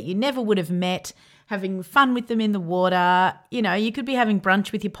human that you never would have met, having fun with them in the water. You could be having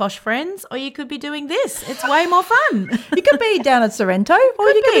brunch with your posh friends, or you could be doing this. It's way more fun. You could be down at Sorrento, or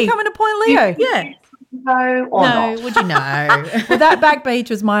you could be coming to Point Leo. Yeah. No, or not. Would you know? Well, that back beach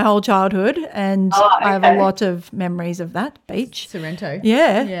was my whole childhood, and I have a lot of memories of that beach. Sorrento.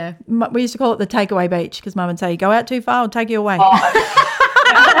 Yeah. Yeah. We used to call it the takeaway beach because Mum would say, go out too far, I'll take you away.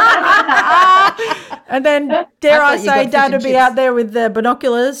 And then, dare I say, Dad would be out there with the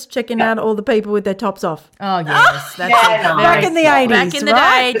binoculars checking out all the people with their tops off. Oh, yes. That's Back in the 80s, Back in the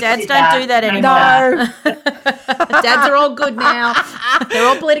right? day, dads don't do that anymore. No. Dads are all good now. They're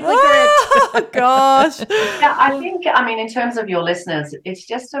all politically correct. Oh, gosh. Yeah, I think, in terms of your listeners, it's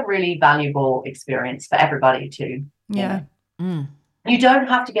just a really valuable experience for everybody too. Yeah. You don't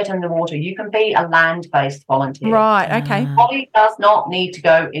have to get in the water. You can be a land-based volunteer. Right, okay. Body does not need to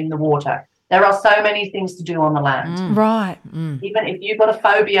go in the water. There are so many things to do on the land. Right. Even if you've got a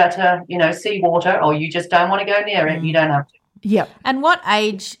phobia to, sea water, or you just don't want to go near it, you don't have to. Yep. And what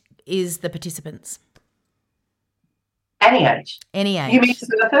age is the participants? Any age. Any age. You mean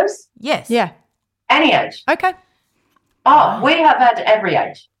surfers? Yes. Yeah. Any age. Okay. Oh, we have had every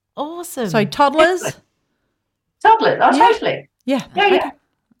age. Awesome. So toddlers? Toddlers, oh, Yeah. totally. Yeah. Yeah, okay. yeah.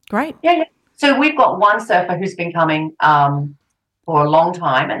 Great. Yeah. So we've got one surfer who's been coming for a long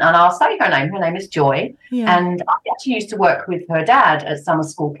time, and I'll say her name. Her name is Joy, Yeah. and I actually used to work with her dad at summer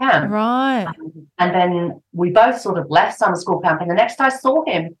school camp. Right. And then we both sort of left summer school camp, and the next I saw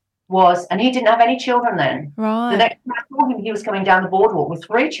him was, and he didn't have any children then. The Right. next time I saw him, he was coming down the boardwalk with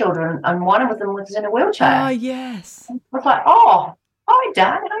 3 children, and one of them was in a wheelchair. Oh, yes. I was like, oh, hi,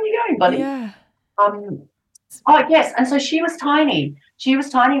 Dad. How are you going, buddy? Yeah. Oh, yes. And so she was tiny. She was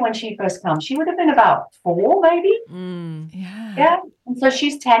tiny when she first came. She would have been about 4, maybe. Yeah. Yeah. And so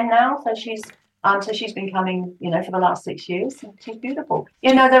she's 10 now. So she's been coming, for the last 6 years. And she's beautiful.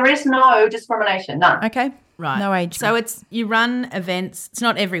 There is no discrimination. None. Okay. Right. No age So group. you run events. It's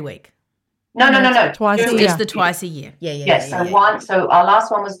not every week. No. Twice a It's year. just the twice a year. Yeah. Yes. So our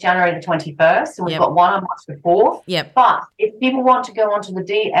last one was January the 21st, and we've Yep. got one on March the 4th. Yep. But if people want to go onto the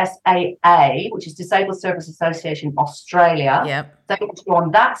DSAA, which is Disabled Service Association Australia, Yep. they can go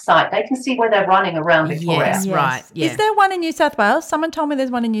on that site. They can see where they're running around Victoria. Yes. Right, yeah. Is there one in New South Wales? Someone told me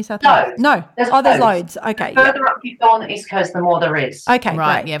there's one in New South No. Wales. No. There's There's loads. loads. Okay. The Yeah. further up you go on the East Coast, the more there is. Okay.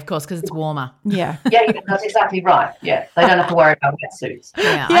 Right. Great. Yeah. Of course, because it's warmer. Yeah. Yeah, that's exactly right. Yeah, they don't have to worry about wetsuits.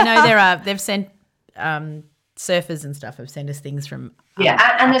 Yeah. I know they've sent surfers and stuff have sent us things from. Yeah,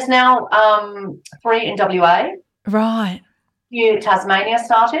 and there's now 3 in WA. Right. Tasmania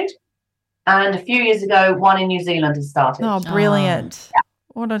started, and a few years ago, 1 in New Zealand has started. Oh, brilliant.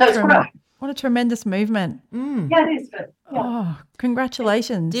 What So it's great. what a tremendous movement. Yeah, it is good. Yeah. Oh,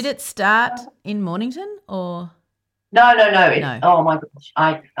 congratulations. Did it start in Mornington or? No. No. Oh my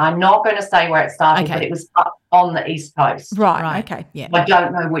gosh, I'm not going to say where it started, Okay. but it was up on the East Coast. Right. Okay. Yeah. I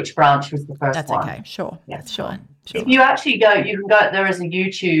don't know which branch was the first That's one. okay. Sure. Yeah. Sure. Fine. Sure. If you actually go, you can go. There is a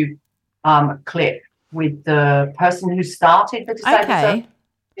YouTube clip with the person who started the disabled Okay.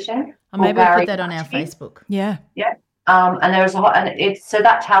 Association. Or maybe called we'll Barry put that on our Hutchie. Facebook. Yeah. And there was so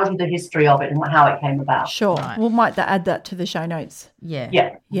that tells you the history of it and how it came about. Sure. Right. We might add that to the show notes. Yeah.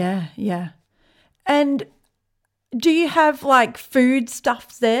 Yeah. Yeah. Yeah. And do you have like food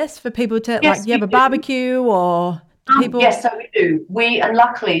stuffs there for people to Yes, do you have we a do. barbecue or do people? Yes, so we do. And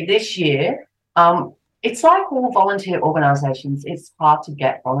luckily this year, it's like all volunteer organisations. It's hard to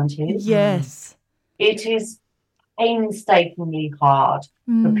get volunteers. Yes. It is painstakingly hard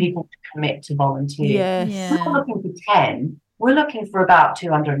for people to commit to volunteer. Yes. Yeah. We're not looking for 10. We're looking for about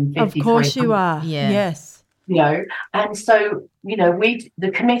 250. Of course you 300, are. Yeah. Yes. And so,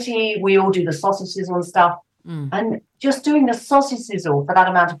 the committee, we all do the sausage sizzle and stuff. And just doing the sausage sizzle for that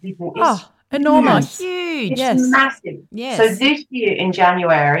amount of people is Oh, enormous. Huge. it's yes. massive. Yes. So this year in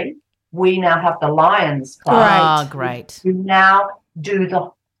January, we now have the Lions Club Oh, great. who now do the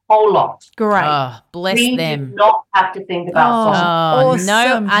whole lot. Great. Oh, bless We them. do not have to think about Oh. sausage. Oh,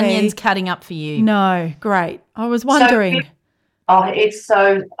 no Awesome, onions Pete. cutting up for you. No, great. I was wondering. It's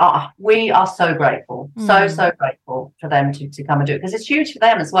so, we are so grateful, so grateful for them to come and do it because it's huge for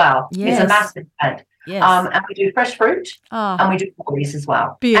them as well. Yes. It's a massive event. Yes. And we do fresh fruit Oh, and we do curries as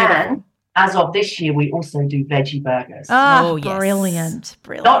well. Beautiful. And as of this year, we also do veggie burgers. Oh, yes. Brilliant.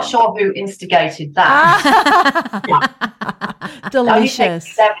 Brilliant. Not sure who instigated that. It only takes Delicious.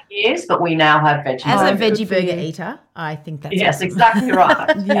 7 years, but we now have veggie As a burgers. veggie burger eater, I think that's Yes, awesome. exactly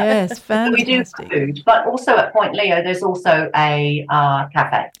right. Yes, So we do fantastic. food, but also at Point Leo, there's also a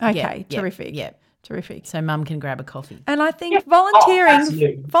cafe. Okay, Yeah, terrific. Yeah. Terrific. So mum can grab a coffee. And I think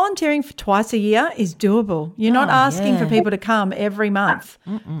absolutely. volunteering for twice a year is doable. You're not asking for yeah. people to come every month.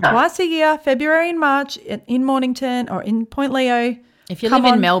 Twice a year, February and March in Mornington or in Point Leo. If you Come live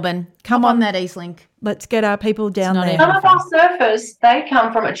in on. Melbourne, Come come on on. that Eastlink. Let's get our people down not there. even- Some of our surfers, they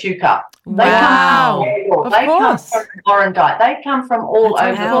come from Echuca. They Wow. come from Of They course. come from Warrandyte. They come from all That's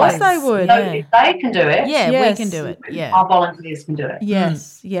over of the course place. they would, So yeah. if they can do it, Yeah, Yes. we can do it. Yeah, our volunteers can do it.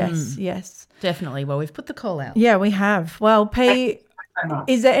 Yes, yes, yes. definitely. Well, we've put the call out. Yeah, we have. Well, P, So much.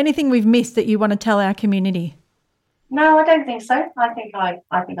 is there anything we've missed that you want to tell our community? No, I don't think so. I think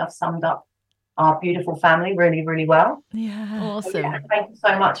I've summed up our beautiful family really, really well. Yeah. Awesome. Yeah, thank you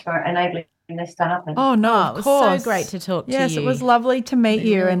so much for enabling this to happen. Oh, no, Oh, of it was course. so great to talk to Yes, you. it was lovely to meet Been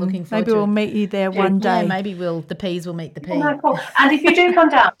you, really and looking forward maybe to we'll it. meet you there one day. Yeah, maybe the peas will meet the pea. No, cool. And if you do come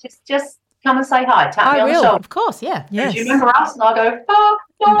down, just come and say hi. Tap me I on will. the shoulder. Of course, yeah. Yes. Do you remember us? And I'll go, oh,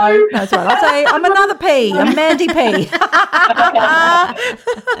 no. No, that's right. I'll say, I'm another P. I'm Mandy P.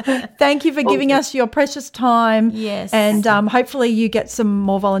 Thank you for giving us your precious time. Yes. And hopefully you get some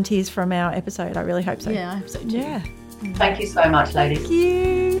more volunteers from our episode. I really hope so. Yeah, I hope so too. Yeah. Thank you so much, ladies. Thank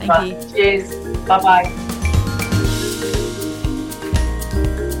you. Thank you. Cheers. Bye-bye.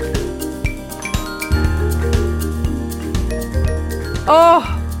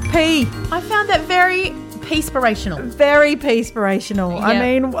 Oh, P. I found that very peace-spirational. Very peace-spirational. Yeah. I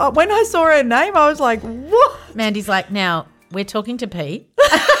mean, when I saw her name, I was like, what? Mandy's like, now, we're talking to P.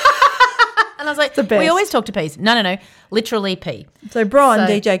 And I was like, The best. we always talk to P's. No. Literally P. So Bron, So-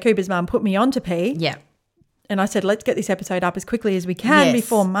 DJ Cooper's mum, put me on to P. Yeah. And I said, let's get this episode up as quickly as we can Yes.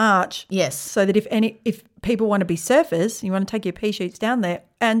 before March. Yes. So that if people want to be surfers, you want to take your pea shoots down there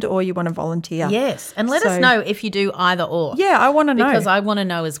and or you want to volunteer. Yes. And let us So- know if you do either or. Yeah, I want to know. Because I want to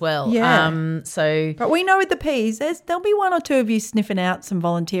know as well. Yeah. So But we know with the peas, there'll be one or two of you sniffing out some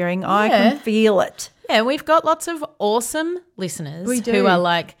volunteering. I Yeah. can feel it. yeah, we've got lots of awesome listeners We do. who are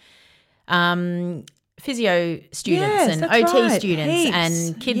like physio students Yes, and that's OT right. students Heaps.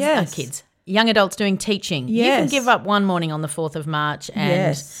 and kids, Yes. young adults doing teaching. You can Yes. give up one morning on the 4th of March and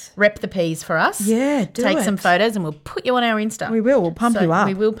Yes. rep the peas for us. Yeah, do Take it. some photos and we'll put you on our Insta. We will. We'll pump you up.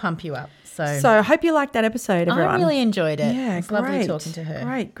 We will pump you up. So, So I hope you liked that episode, everyone. I really enjoyed it. Yeah, It's great. lovely talking to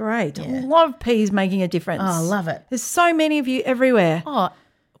her. Great. Yeah. A lot of peas making a difference. Oh, I love it. There's so many of you everywhere. Oh,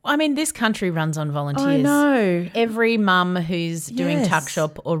 I mean, this country runs on volunteers. I know. Every mum who's doing Yes. tuck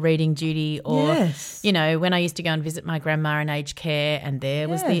shop or reading duty or, Yes. you know, when I used to go and visit my grandma in aged care and there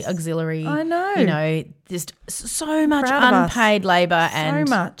was the Yes. auxiliary. I know. You know, just so much Proud of us. unpaid labour and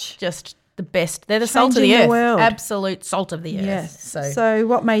much. just the best. They're the salt of Changing the the earth. world. Absolute salt of the earth. Yes. So, So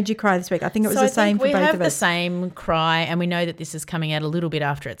what made you cry this week? I think it was the same for we both have of the us. same cry and we know that this is coming out a little bit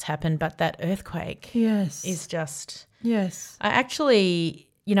after it's happened, but that earthquake Yes. is just... Yes. I actually,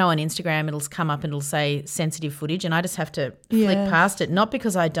 you know, on Instagram it'll come up and it'll say sensitive footage and I just have to flick Yeah. past it. Not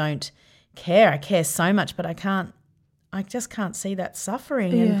because I don't care. I care so much, but I just can't see that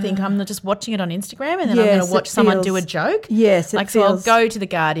suffering and think I'm just watching it on Instagram and then I'm Yes, going to watch it someone do a feels- joke. Yes, it like so I'll feels go to the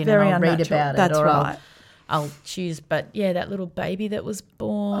Guardian and very I'll read unnatural. about it. That's or right. I'll choose. But yeah, that little baby that was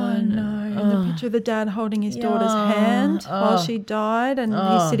born. I know. And the picture of the dad holding his daughter's Yeah. hand while she died and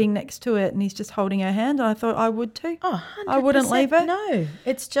he's sitting next to it and he's just holding her hand and I thought I would too. Oh, I wouldn't 100%. leave her. No,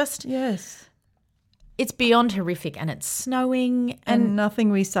 it's just, Yes. it's beyond horrific and it's snowing And nothing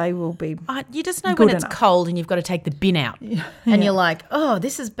we say will be you just know good when it's enough. cold and you've got to take the bin out, and you're like, "Oh,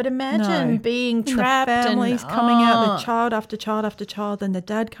 this is." But imagine No. being And trapped the families and coming out, oh. the child after child after child, and the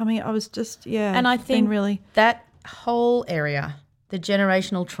dad coming out. I was just And I it's think been really that whole area, the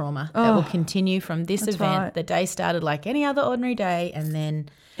generational trauma that will continue from this that's event. right. The day started like any other ordinary day, and then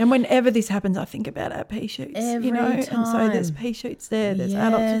And whenever this happens, I think about our pea shoots. Every And so there's time. pea shoots there. There's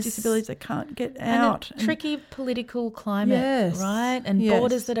adults with Yes. disabilities that can't get and out. a tricky political climate, Yes. right? And Yes.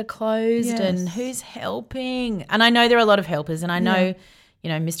 borders that are closed, and Yes. who's helping? And I know there are a lot of helpers, and I know, you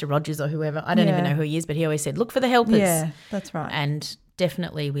know, Mr. Rogers or whoever. I don't even Yeah. know who he is, but he always said, "Look for the helpers." Yeah, that's right. And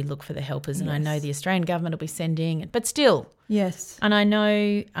definitely we look for the helpers, and I know the Australian government will be sending, but still. Yes. And I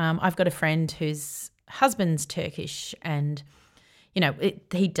know I've got a friend whose husband's Turkish and, you know,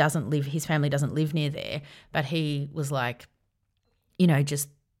 he doesn't live, his family doesn't live near there, but he was like, you know, just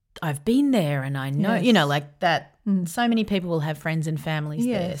I've been there and I know, you know, like that. So many people will have friends and families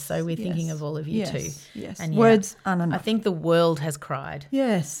there. Yes, So we're thinking yes, of all of you too. Yes. And Words I aren't enough. think the world has cried.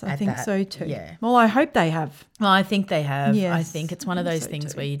 Yes, I at think that. so too. Yeah. Well, I hope they have. Well, I think they have. I Yes, think it's one of I those think so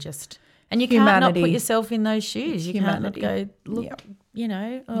things too. where you just, and you can't not Humanity. put yourself in those shoes. You can't not Humanity. go, look, Yep. you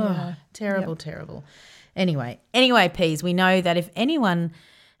know, oh, Yeah. terrible, terrible. Anyway, Peas, we know that if anyone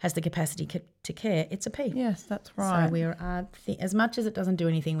has the capacity to care, it's a P. Yes, that's right. So we are, as much as it doesn't do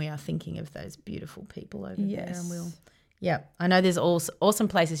anything, we are thinking of those beautiful people over there. Yes. And we'll, yeah, I know there's awesome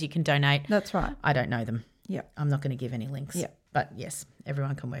places you can donate. That's right. I don't know them. Yeah. I'm not going to give any links. Yeah. But yes,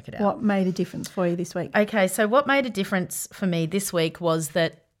 everyone can work it out. What made a difference for you this week? Okay, so what made a difference for me this week was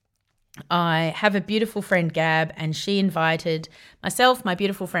that I have a beautiful friend, Gab, and she invited myself, my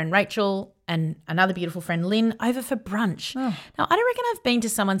beautiful friend Rachel, and another beautiful friend, Lynn, over for brunch. Now, I don't reckon I've been to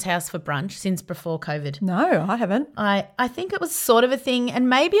someone's house for brunch since before COVID. No, I haven't. I think it was sort of a thing, and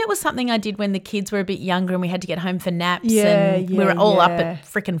maybe it was something I did when the kids were a bit younger and we had to get home for naps, and we were all up at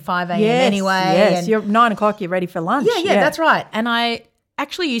frickin' 5 a.m. anyway. Yes, and you're 9 o'clock, you're ready for lunch. yeah, that's right. And I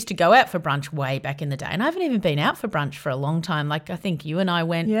actually used to go out for brunch way back in the day, and I haven't even been out for brunch for a long time. Like I think you and I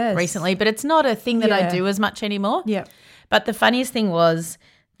went Yes. recently, but it's not a thing that I Yeah. do as much anymore. Yeah. But the funniest thing was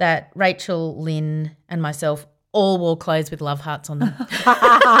that Rachel, Lynn, and myself all wore clothes with love hearts on them. It's like, what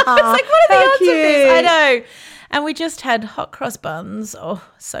are the How odds of this? cute. I know. And we just had hot cross buns, oh,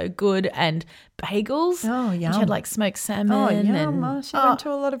 so good, and bagels. Oh, Which yum. had like smoked salmon. Oh, yum. And, Oh, she went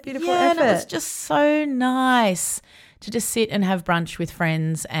to a lot of beautiful yeah, effort. and it was just so nice to just sit and have brunch with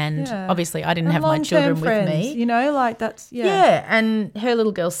friends. And Yeah. obviously I didn't And have my long-term children friends, with me. You know, like that's, Yeah, and her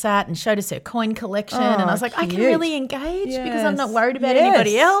little girl sat and showed us her coin collection, and I was like, I can cute. really engage because I'm not Yes. worried about Yes.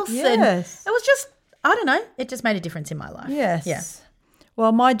 anybody else. And Yes. it was just, I don't know, it just made a difference in my life. Yes. Yeah.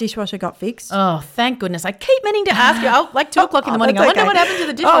 Well, my dishwasher got fixed. Oh, thank goodness. I keep meaning to ask you. Oh, like 2 o'clock in the morning. I that's wonder okay. what happened to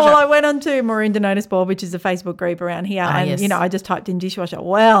the dishwasher. Oh, well, I went on to Maroondah Notice Board, which is a Facebook group around here. and, yes. I just typed in dishwasher.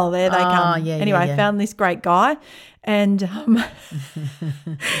 Well, there they come. yeah, anyway, yeah. I found this great guy and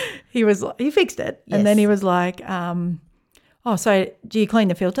he fixed it. Yes. And then he was like, oh, so do you clean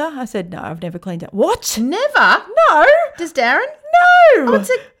the filter? I said, no, I've never cleaned it. What? Never? No. Does Darren? No. Oh,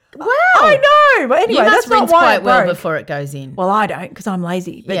 wow. I know. But anyway, you must that's not rinse why quite it well broke. before it goes in. Well, I don't because I'm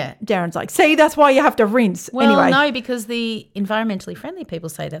lazy. But Yeah. Darren's like, see, that's why you have to rinse. Well, anyway. no, because the environmentally friendly people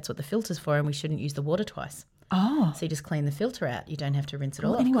say that's what the filter's for and we shouldn't use the water twice. Oh. So you just clean the filter out. You don't have to rinse it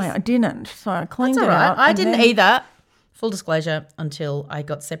all off. Anyway, I didn't. So I cleaned That's it all right. out. I and didn't then- either. Full disclosure, until I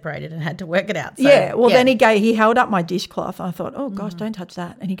got separated and had to work it out. So, Yeah. Well, then he held up my dishcloth. I thought, oh, gosh, don't touch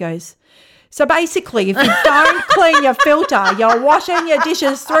that. And he goes, so basically, if you don't clean your filter, you're washing your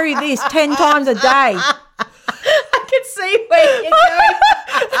dishes through this 10 times a day. I could see where you're going.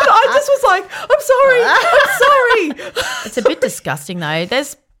 And I just was like, I'm sorry. It's a bit disgusting though.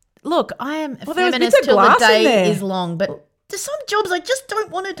 Look, I am a there was feminist bits of till the glass in day there. is long, but there's some jobs I just don't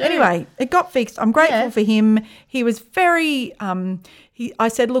want to do. Anyway, it got fixed. I'm grateful for him. He was very, I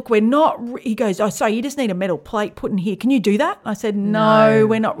said, look, we're not, he goes, oh, so you just need a metal plate put in here. Can you do that? I said, no,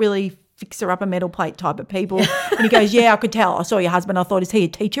 we're not really fixer up a metal plate type of people. And he goes, yeah, I could tell. I saw your husband. I thought, is he a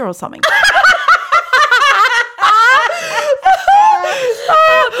teacher or something?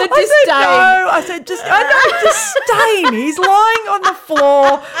 I said, disdain. He's lying on the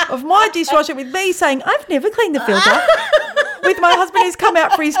floor of my dishwasher with me saying, I've never cleaned the filter. With my husband who's come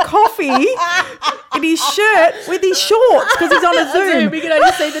out for his coffee in his shirt with his shorts because he's on a Zoom. We can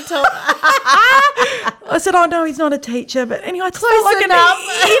only see the top. I said, oh, no, he's not a teacher. But anyway, I just felt like an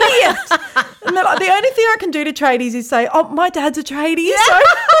idiot. And then the only thing I can do to tradies is say, oh, my dad's a tradie. Yeah. So,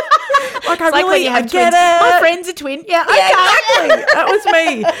 like, It's like when you have get twins. it. My friend's a twin. Yeah, okay. Exactly. That was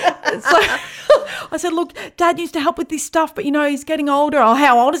me. So I said, look, Dad used to help with this stuff, but, he's getting older. Oh,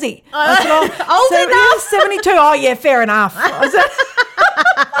 how old is he? I said, Old enough? 72. Oh, yeah, fair enough. I said,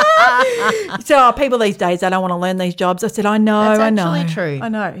 he said, oh, people these days, they don't want to learn these jobs. I said, I know, That's I know. actually true. I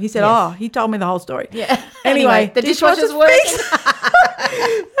know. He said, Yes. he told me the whole story. Yeah. Anyway, the dishwasher's working. fixed.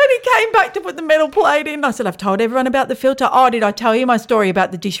 And he came back to put the metal plate in. I said, I've told everyone about the filter. Oh, did I tell you my story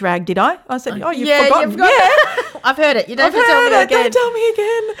about the dish rag, did I? I said, oh, you've forgotten. Yeah. I've heard it. You don't have to tell me again. Don't tell me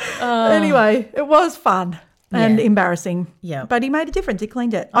again. Anyway, it was fun and embarrassing. Yeah. But he made a difference. He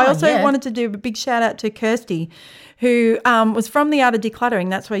cleaned it. I Oh, also yeah. wanted to do a big shout out to Kirsty, who was from the Art of Decluttering.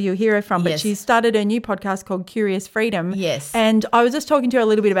 That's where you'll hear her from. But Yes. she started a new podcast called Curious Freedom. Yes. And I was just talking to her a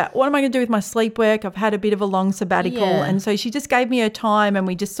little bit about what am I going to do with my sleep work. I've had a bit of a long sabbatical. Yeah. And so she just gave me her time and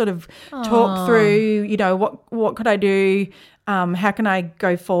we just sort of talked through, what could I do? How can I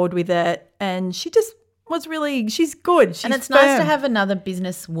go forward with it? And she just was really, she's good. She's And it's nice to firm. have another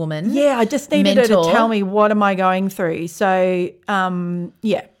business woman. Yeah, I just needed her mentor. to tell me what am I going through. So,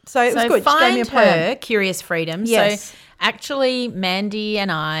 yeah. So it was good. She gave Find me a plan. her, Curious Freedom. Yes. So actually, Mandy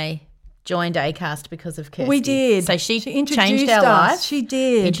and I joined ACAST because of Kirsty. We did. So she introduced changed our us. life. She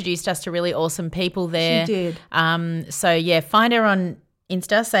did. Introduced us to really awesome people there. She did. So, yeah, find her on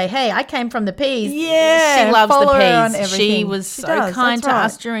Insta. Say, hey, I came from the Peas. Yeah, She loves follow the her on Peas. She everything. was She so does, kind that's to right.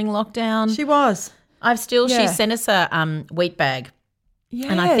 us during lockdown. She was. She Yeah. sent us a wheat bag.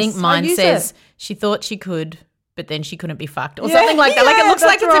 Yes, And I think mine use says it. she thought she could, but then she couldn't be fucked or Yeah, something like that. Like it yeah, looks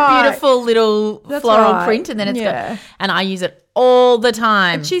like that's it's right. a beautiful little That's floral right. print and then it's Yeah. got, and I use it all the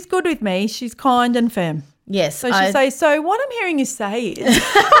time. And she's good with me. She's kind and firm. Yes. So she says, so what I'm hearing you say is,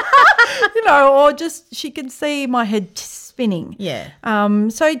 or just she can see my head spinning. Yeah.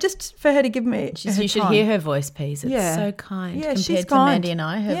 So just for her to give me You should hear her voice, Peas. It's Yeah. so kind. Yeah, Compared she's to kind. Mandy and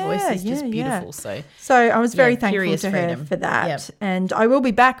I, her voice is just beautiful. So I was very Yeah, thankful Curious to Freedom. her for that. Yep. And I will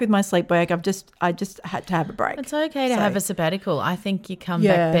be back with my sleep work. I just had to have a break. It's okay to So- have a sabbatical. I think you come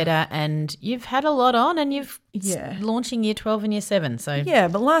Yeah. back better and you've had a lot on and you've Yeah. launching year 12 and year 7. So Yeah,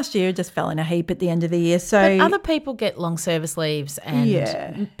 but last year it just fell in a heap at the end of the year. So But other people get long service leaves and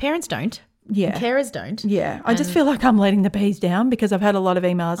Yeah. parents don't. Yeah. And carers don't. Yeah, I just feel like I'm letting the Peas down because I've had a lot of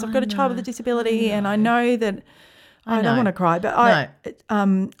emails. I've got a child with a disability, and I know that I know. don't want to cry, but I You're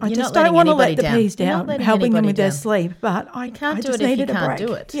just not don't letting want to let anybody the down. Peas You're not down, letting helping them anybody with their down. sleep. But I You can't do just it if you needed a can't break.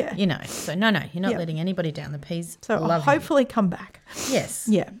 do it. Yeah, You know. So no, you're not Yeah. letting anybody down. The Peas so I'll love you. hopefully come back. Yes.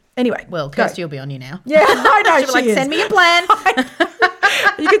 Yeah. Anyway, Well, go. Kirsty will be on you now. Yeah, I know She'll be like, she is. send me a plan.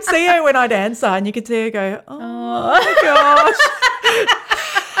 You could see her when I'd answer, and you could see her go, "Oh my gosh,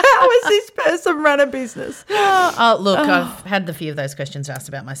 how has this person run a business?" Oh, look, I've had the few of those questions asked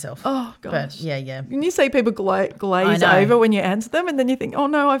about myself. Oh But gosh. yeah. And you see people glaze I know. over when you answer them, and then you think, "Oh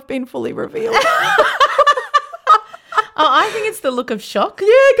no, I've been fully revealed." I think it's the look of shock. Yeah,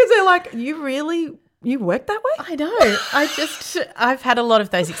 because they're like, you work that way? I know. I've had a lot of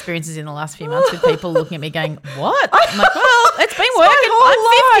those experiences in the last few months with people looking at me going, what? I'm like, well, it's been working.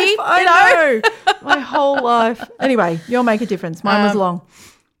 I'm 50. I know. My whole life. Anyway, you'll make a difference. Mine was long.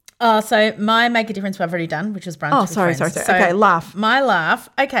 So my make a difference I've already done, which was brunch. Oh, with sorry. friends. So Okay, laugh. My laugh.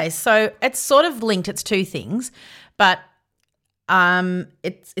 Okay, so it's sort of linked. It's two things, but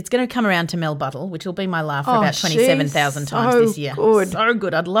it's going to come around to Mel Buttle, which will be my laugh for about 27,000 times this year. Good. So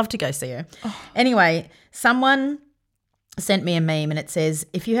good. I'd love to go see her. Anyway, someone sent me a meme and it says,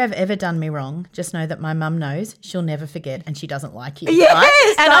 if you have ever done me wrong, just know that my mum knows, she'll never forget, and she doesn't like you. Yes,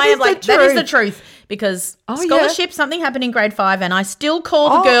 right? And that I is am like, the that is the truth. truth, because yeah. scholarship, something happened in grade 5 and I still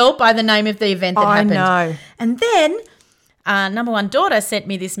call the girl by the name of the event that happened. I know. And then number one daughter sent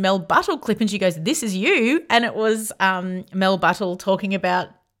me this Mel Buttle clip and she goes, this is you. And it was Mel Buttle talking about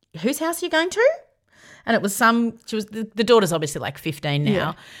whose house are you going to? And it was the daughter's obviously like 15 now.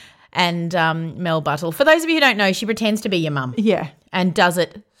 Yeah. And Mel Buttle, for those of you who don't know, she pretends to be your mum. Yeah. And does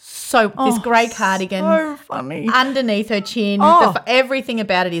it this grey cardigan. So funny. Underneath her chin. Everything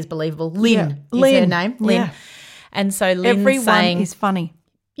about it is believable. Lynn is her name. Lynn. Yeah. And so Lynn Everyone saying, is funny.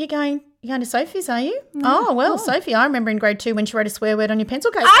 You're going to Sophie's, are you? Sophie, I remember in grade 2 when she wrote a swear word on your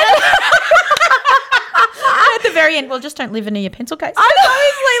pencil case. At the very end, well, just don't live near your pencil case. I know,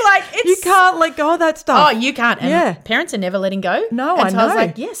 you can't let go of that stuff. Oh, you can't. And parents are never letting go. No, and I so know. I was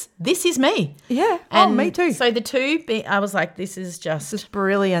like, yes, this is me. Yeah. And me too. So the two, I was like, this is just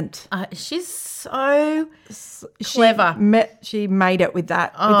brilliant. She's so clever. She made it with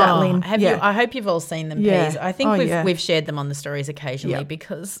that Lynn. I hope you've all seen them, Yeah. Peas. I think Oh, we've shared them on the stories occasionally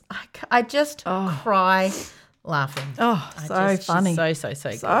because I just cry laughing. Oh, so funny. She's so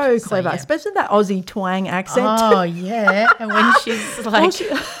good. So clever, yeah. especially that Aussie twang accent. Oh, yeah. And when she's like,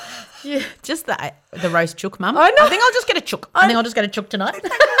 just the roast chook, mum. I know. I think I'll just get a chook. I think I'll just get a chook tonight.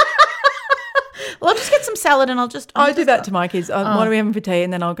 Well, I'll just get some salad and I do that to my kids. What are we having for tea?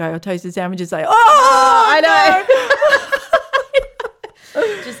 And then I'll go, toasted sandwiches. Say, I know.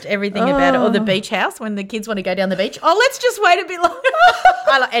 Just everything about it. Or the beach house when the kids want to go down the beach. Oh, let's just wait a bit longer.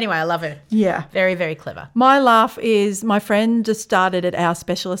 Anyway, I love her. Yeah. Very, very clever. My laugh is my friend just started at our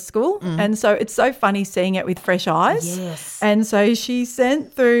specialist school. And so it's so funny seeing it with fresh eyes. Yes. And so she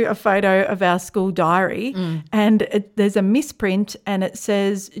sent through a photo of our school diary and there's a misprint and it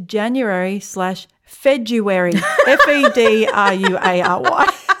says January/February, February. And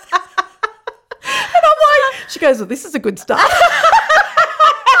I'm like, she goes, well, this is a good start.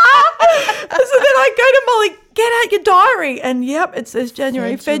 So then I go to Molly, get out your diary. And yep, it says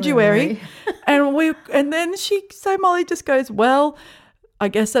January. February. And then Molly just goes, well, I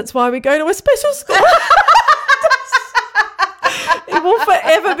guess that's why we go to a special school. It will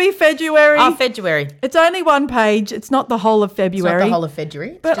forever be February. Oh, February. It's only one page. It's not the whole of February. It's not the whole of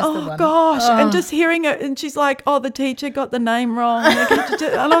February. It's but just the one. Gosh, and just hearing it, and she's like, "Oh, the teacher got the name wrong," and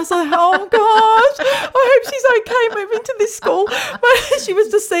I was like, "Oh gosh, I hope she's okay moving to this school." But she was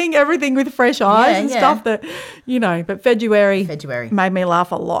just seeing everything with fresh eyes and stuff that, But February made me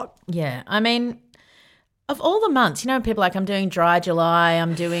laugh a lot. Yeah, I mean, of all the months, people are like, I'm doing dry July,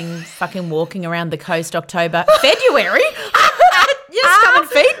 I'm doing fucking walking around the coast October, February. Just come and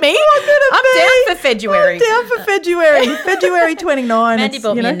feed me. I'm down for February. February 29. Mandy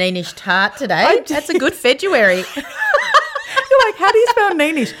bought me a Neenish tart today. That's a good February. You're like, how do you spell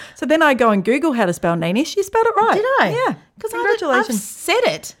Neenish? So then I go and Google how to spell Neenish. You spelled it right. Did I? Yeah. Congratulations. I've said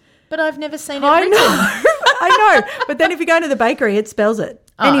it, but I've never seen it written. I know. But then if you go to the bakery, it spells it.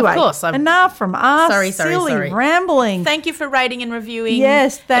 Anyway, of course. Enough from us. Sorry. Rambling. Thank you for rating and reviewing.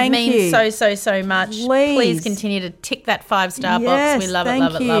 Yes, thank you. It means so much. Please continue to tick that 5-star box. We love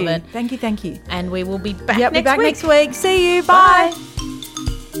it. Thank you. And we will be back next week. See you. Bye.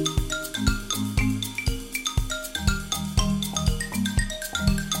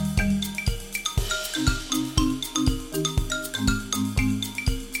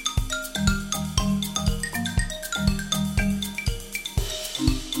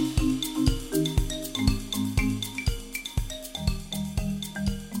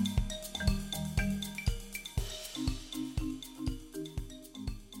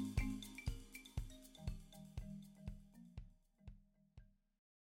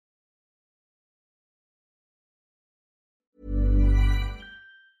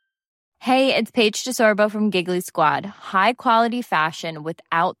 Hey, it's Paige DeSorbo from Giggly Squad. High quality fashion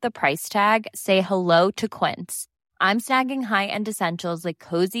without the price tag. Say hello to Quince. I'm snagging high-end essentials like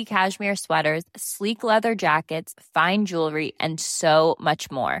cozy cashmere sweaters, sleek leather jackets, fine jewelry, and so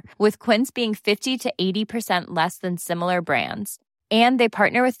much more. With Quince being 50 to 80% less than similar brands. And they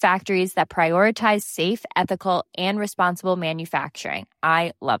partner with factories that prioritize safe, ethical, and responsible manufacturing.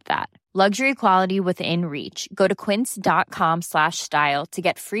 I love that. Luxury quality within reach. Go to quince.com/style to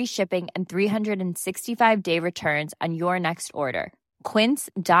get free shipping and 365-day returns on your next order.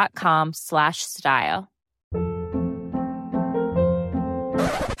 Quince.com/style.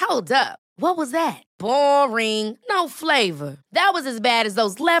 Hold up. What was that? Boring. No flavor. That was as bad as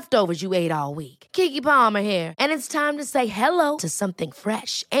those leftovers you ate all week. Keke Palmer here, and it's time to say hello to something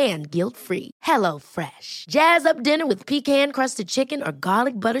fresh and guilt-free. Hello Fresh. Jazz up dinner with pecan-crusted chicken or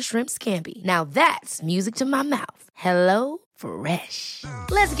garlic butter shrimp scampi. Now that's music to my mouth. Hello Fresh.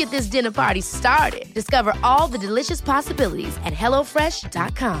 Let's get this dinner party started. Discover all the delicious possibilities at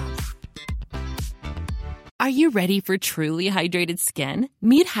HelloFresh.com. Are you ready for truly hydrated skin?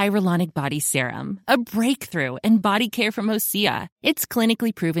 Meet Hyaluronic Body Serum, a breakthrough in body care from Osea. It's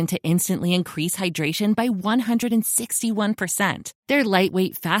clinically proven to instantly increase hydration by 161%. Their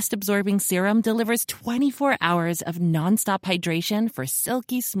lightweight, fast-absorbing serum delivers 24 hours of nonstop hydration for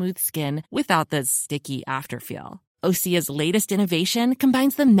silky smooth skin without the sticky afterfeel. Osea's latest innovation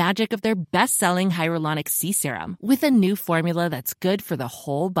combines the magic of their best-selling Hyaluronic Sea Serum with a new formula that's good for the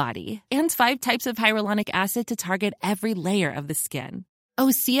whole body and 5 types of hyaluronic acid to target every layer of the skin.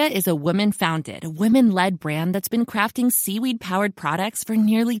 Osea is a women-founded, women-led brand that's been crafting seaweed-powered products for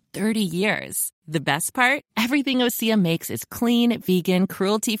nearly 30 years. The best part? Everything Osea makes is clean, vegan,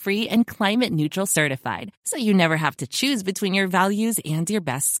 cruelty-free, and climate-neutral certified, so you never have to choose between your values and your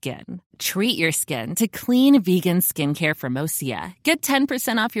best skin. Treat your skin to clean, vegan skincare from Osea. Get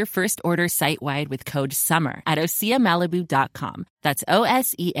 10% off your first order site-wide with code SUMMER at OseaMalibu.com. That's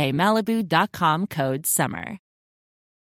OSEA Malibu.com, code SUMMER.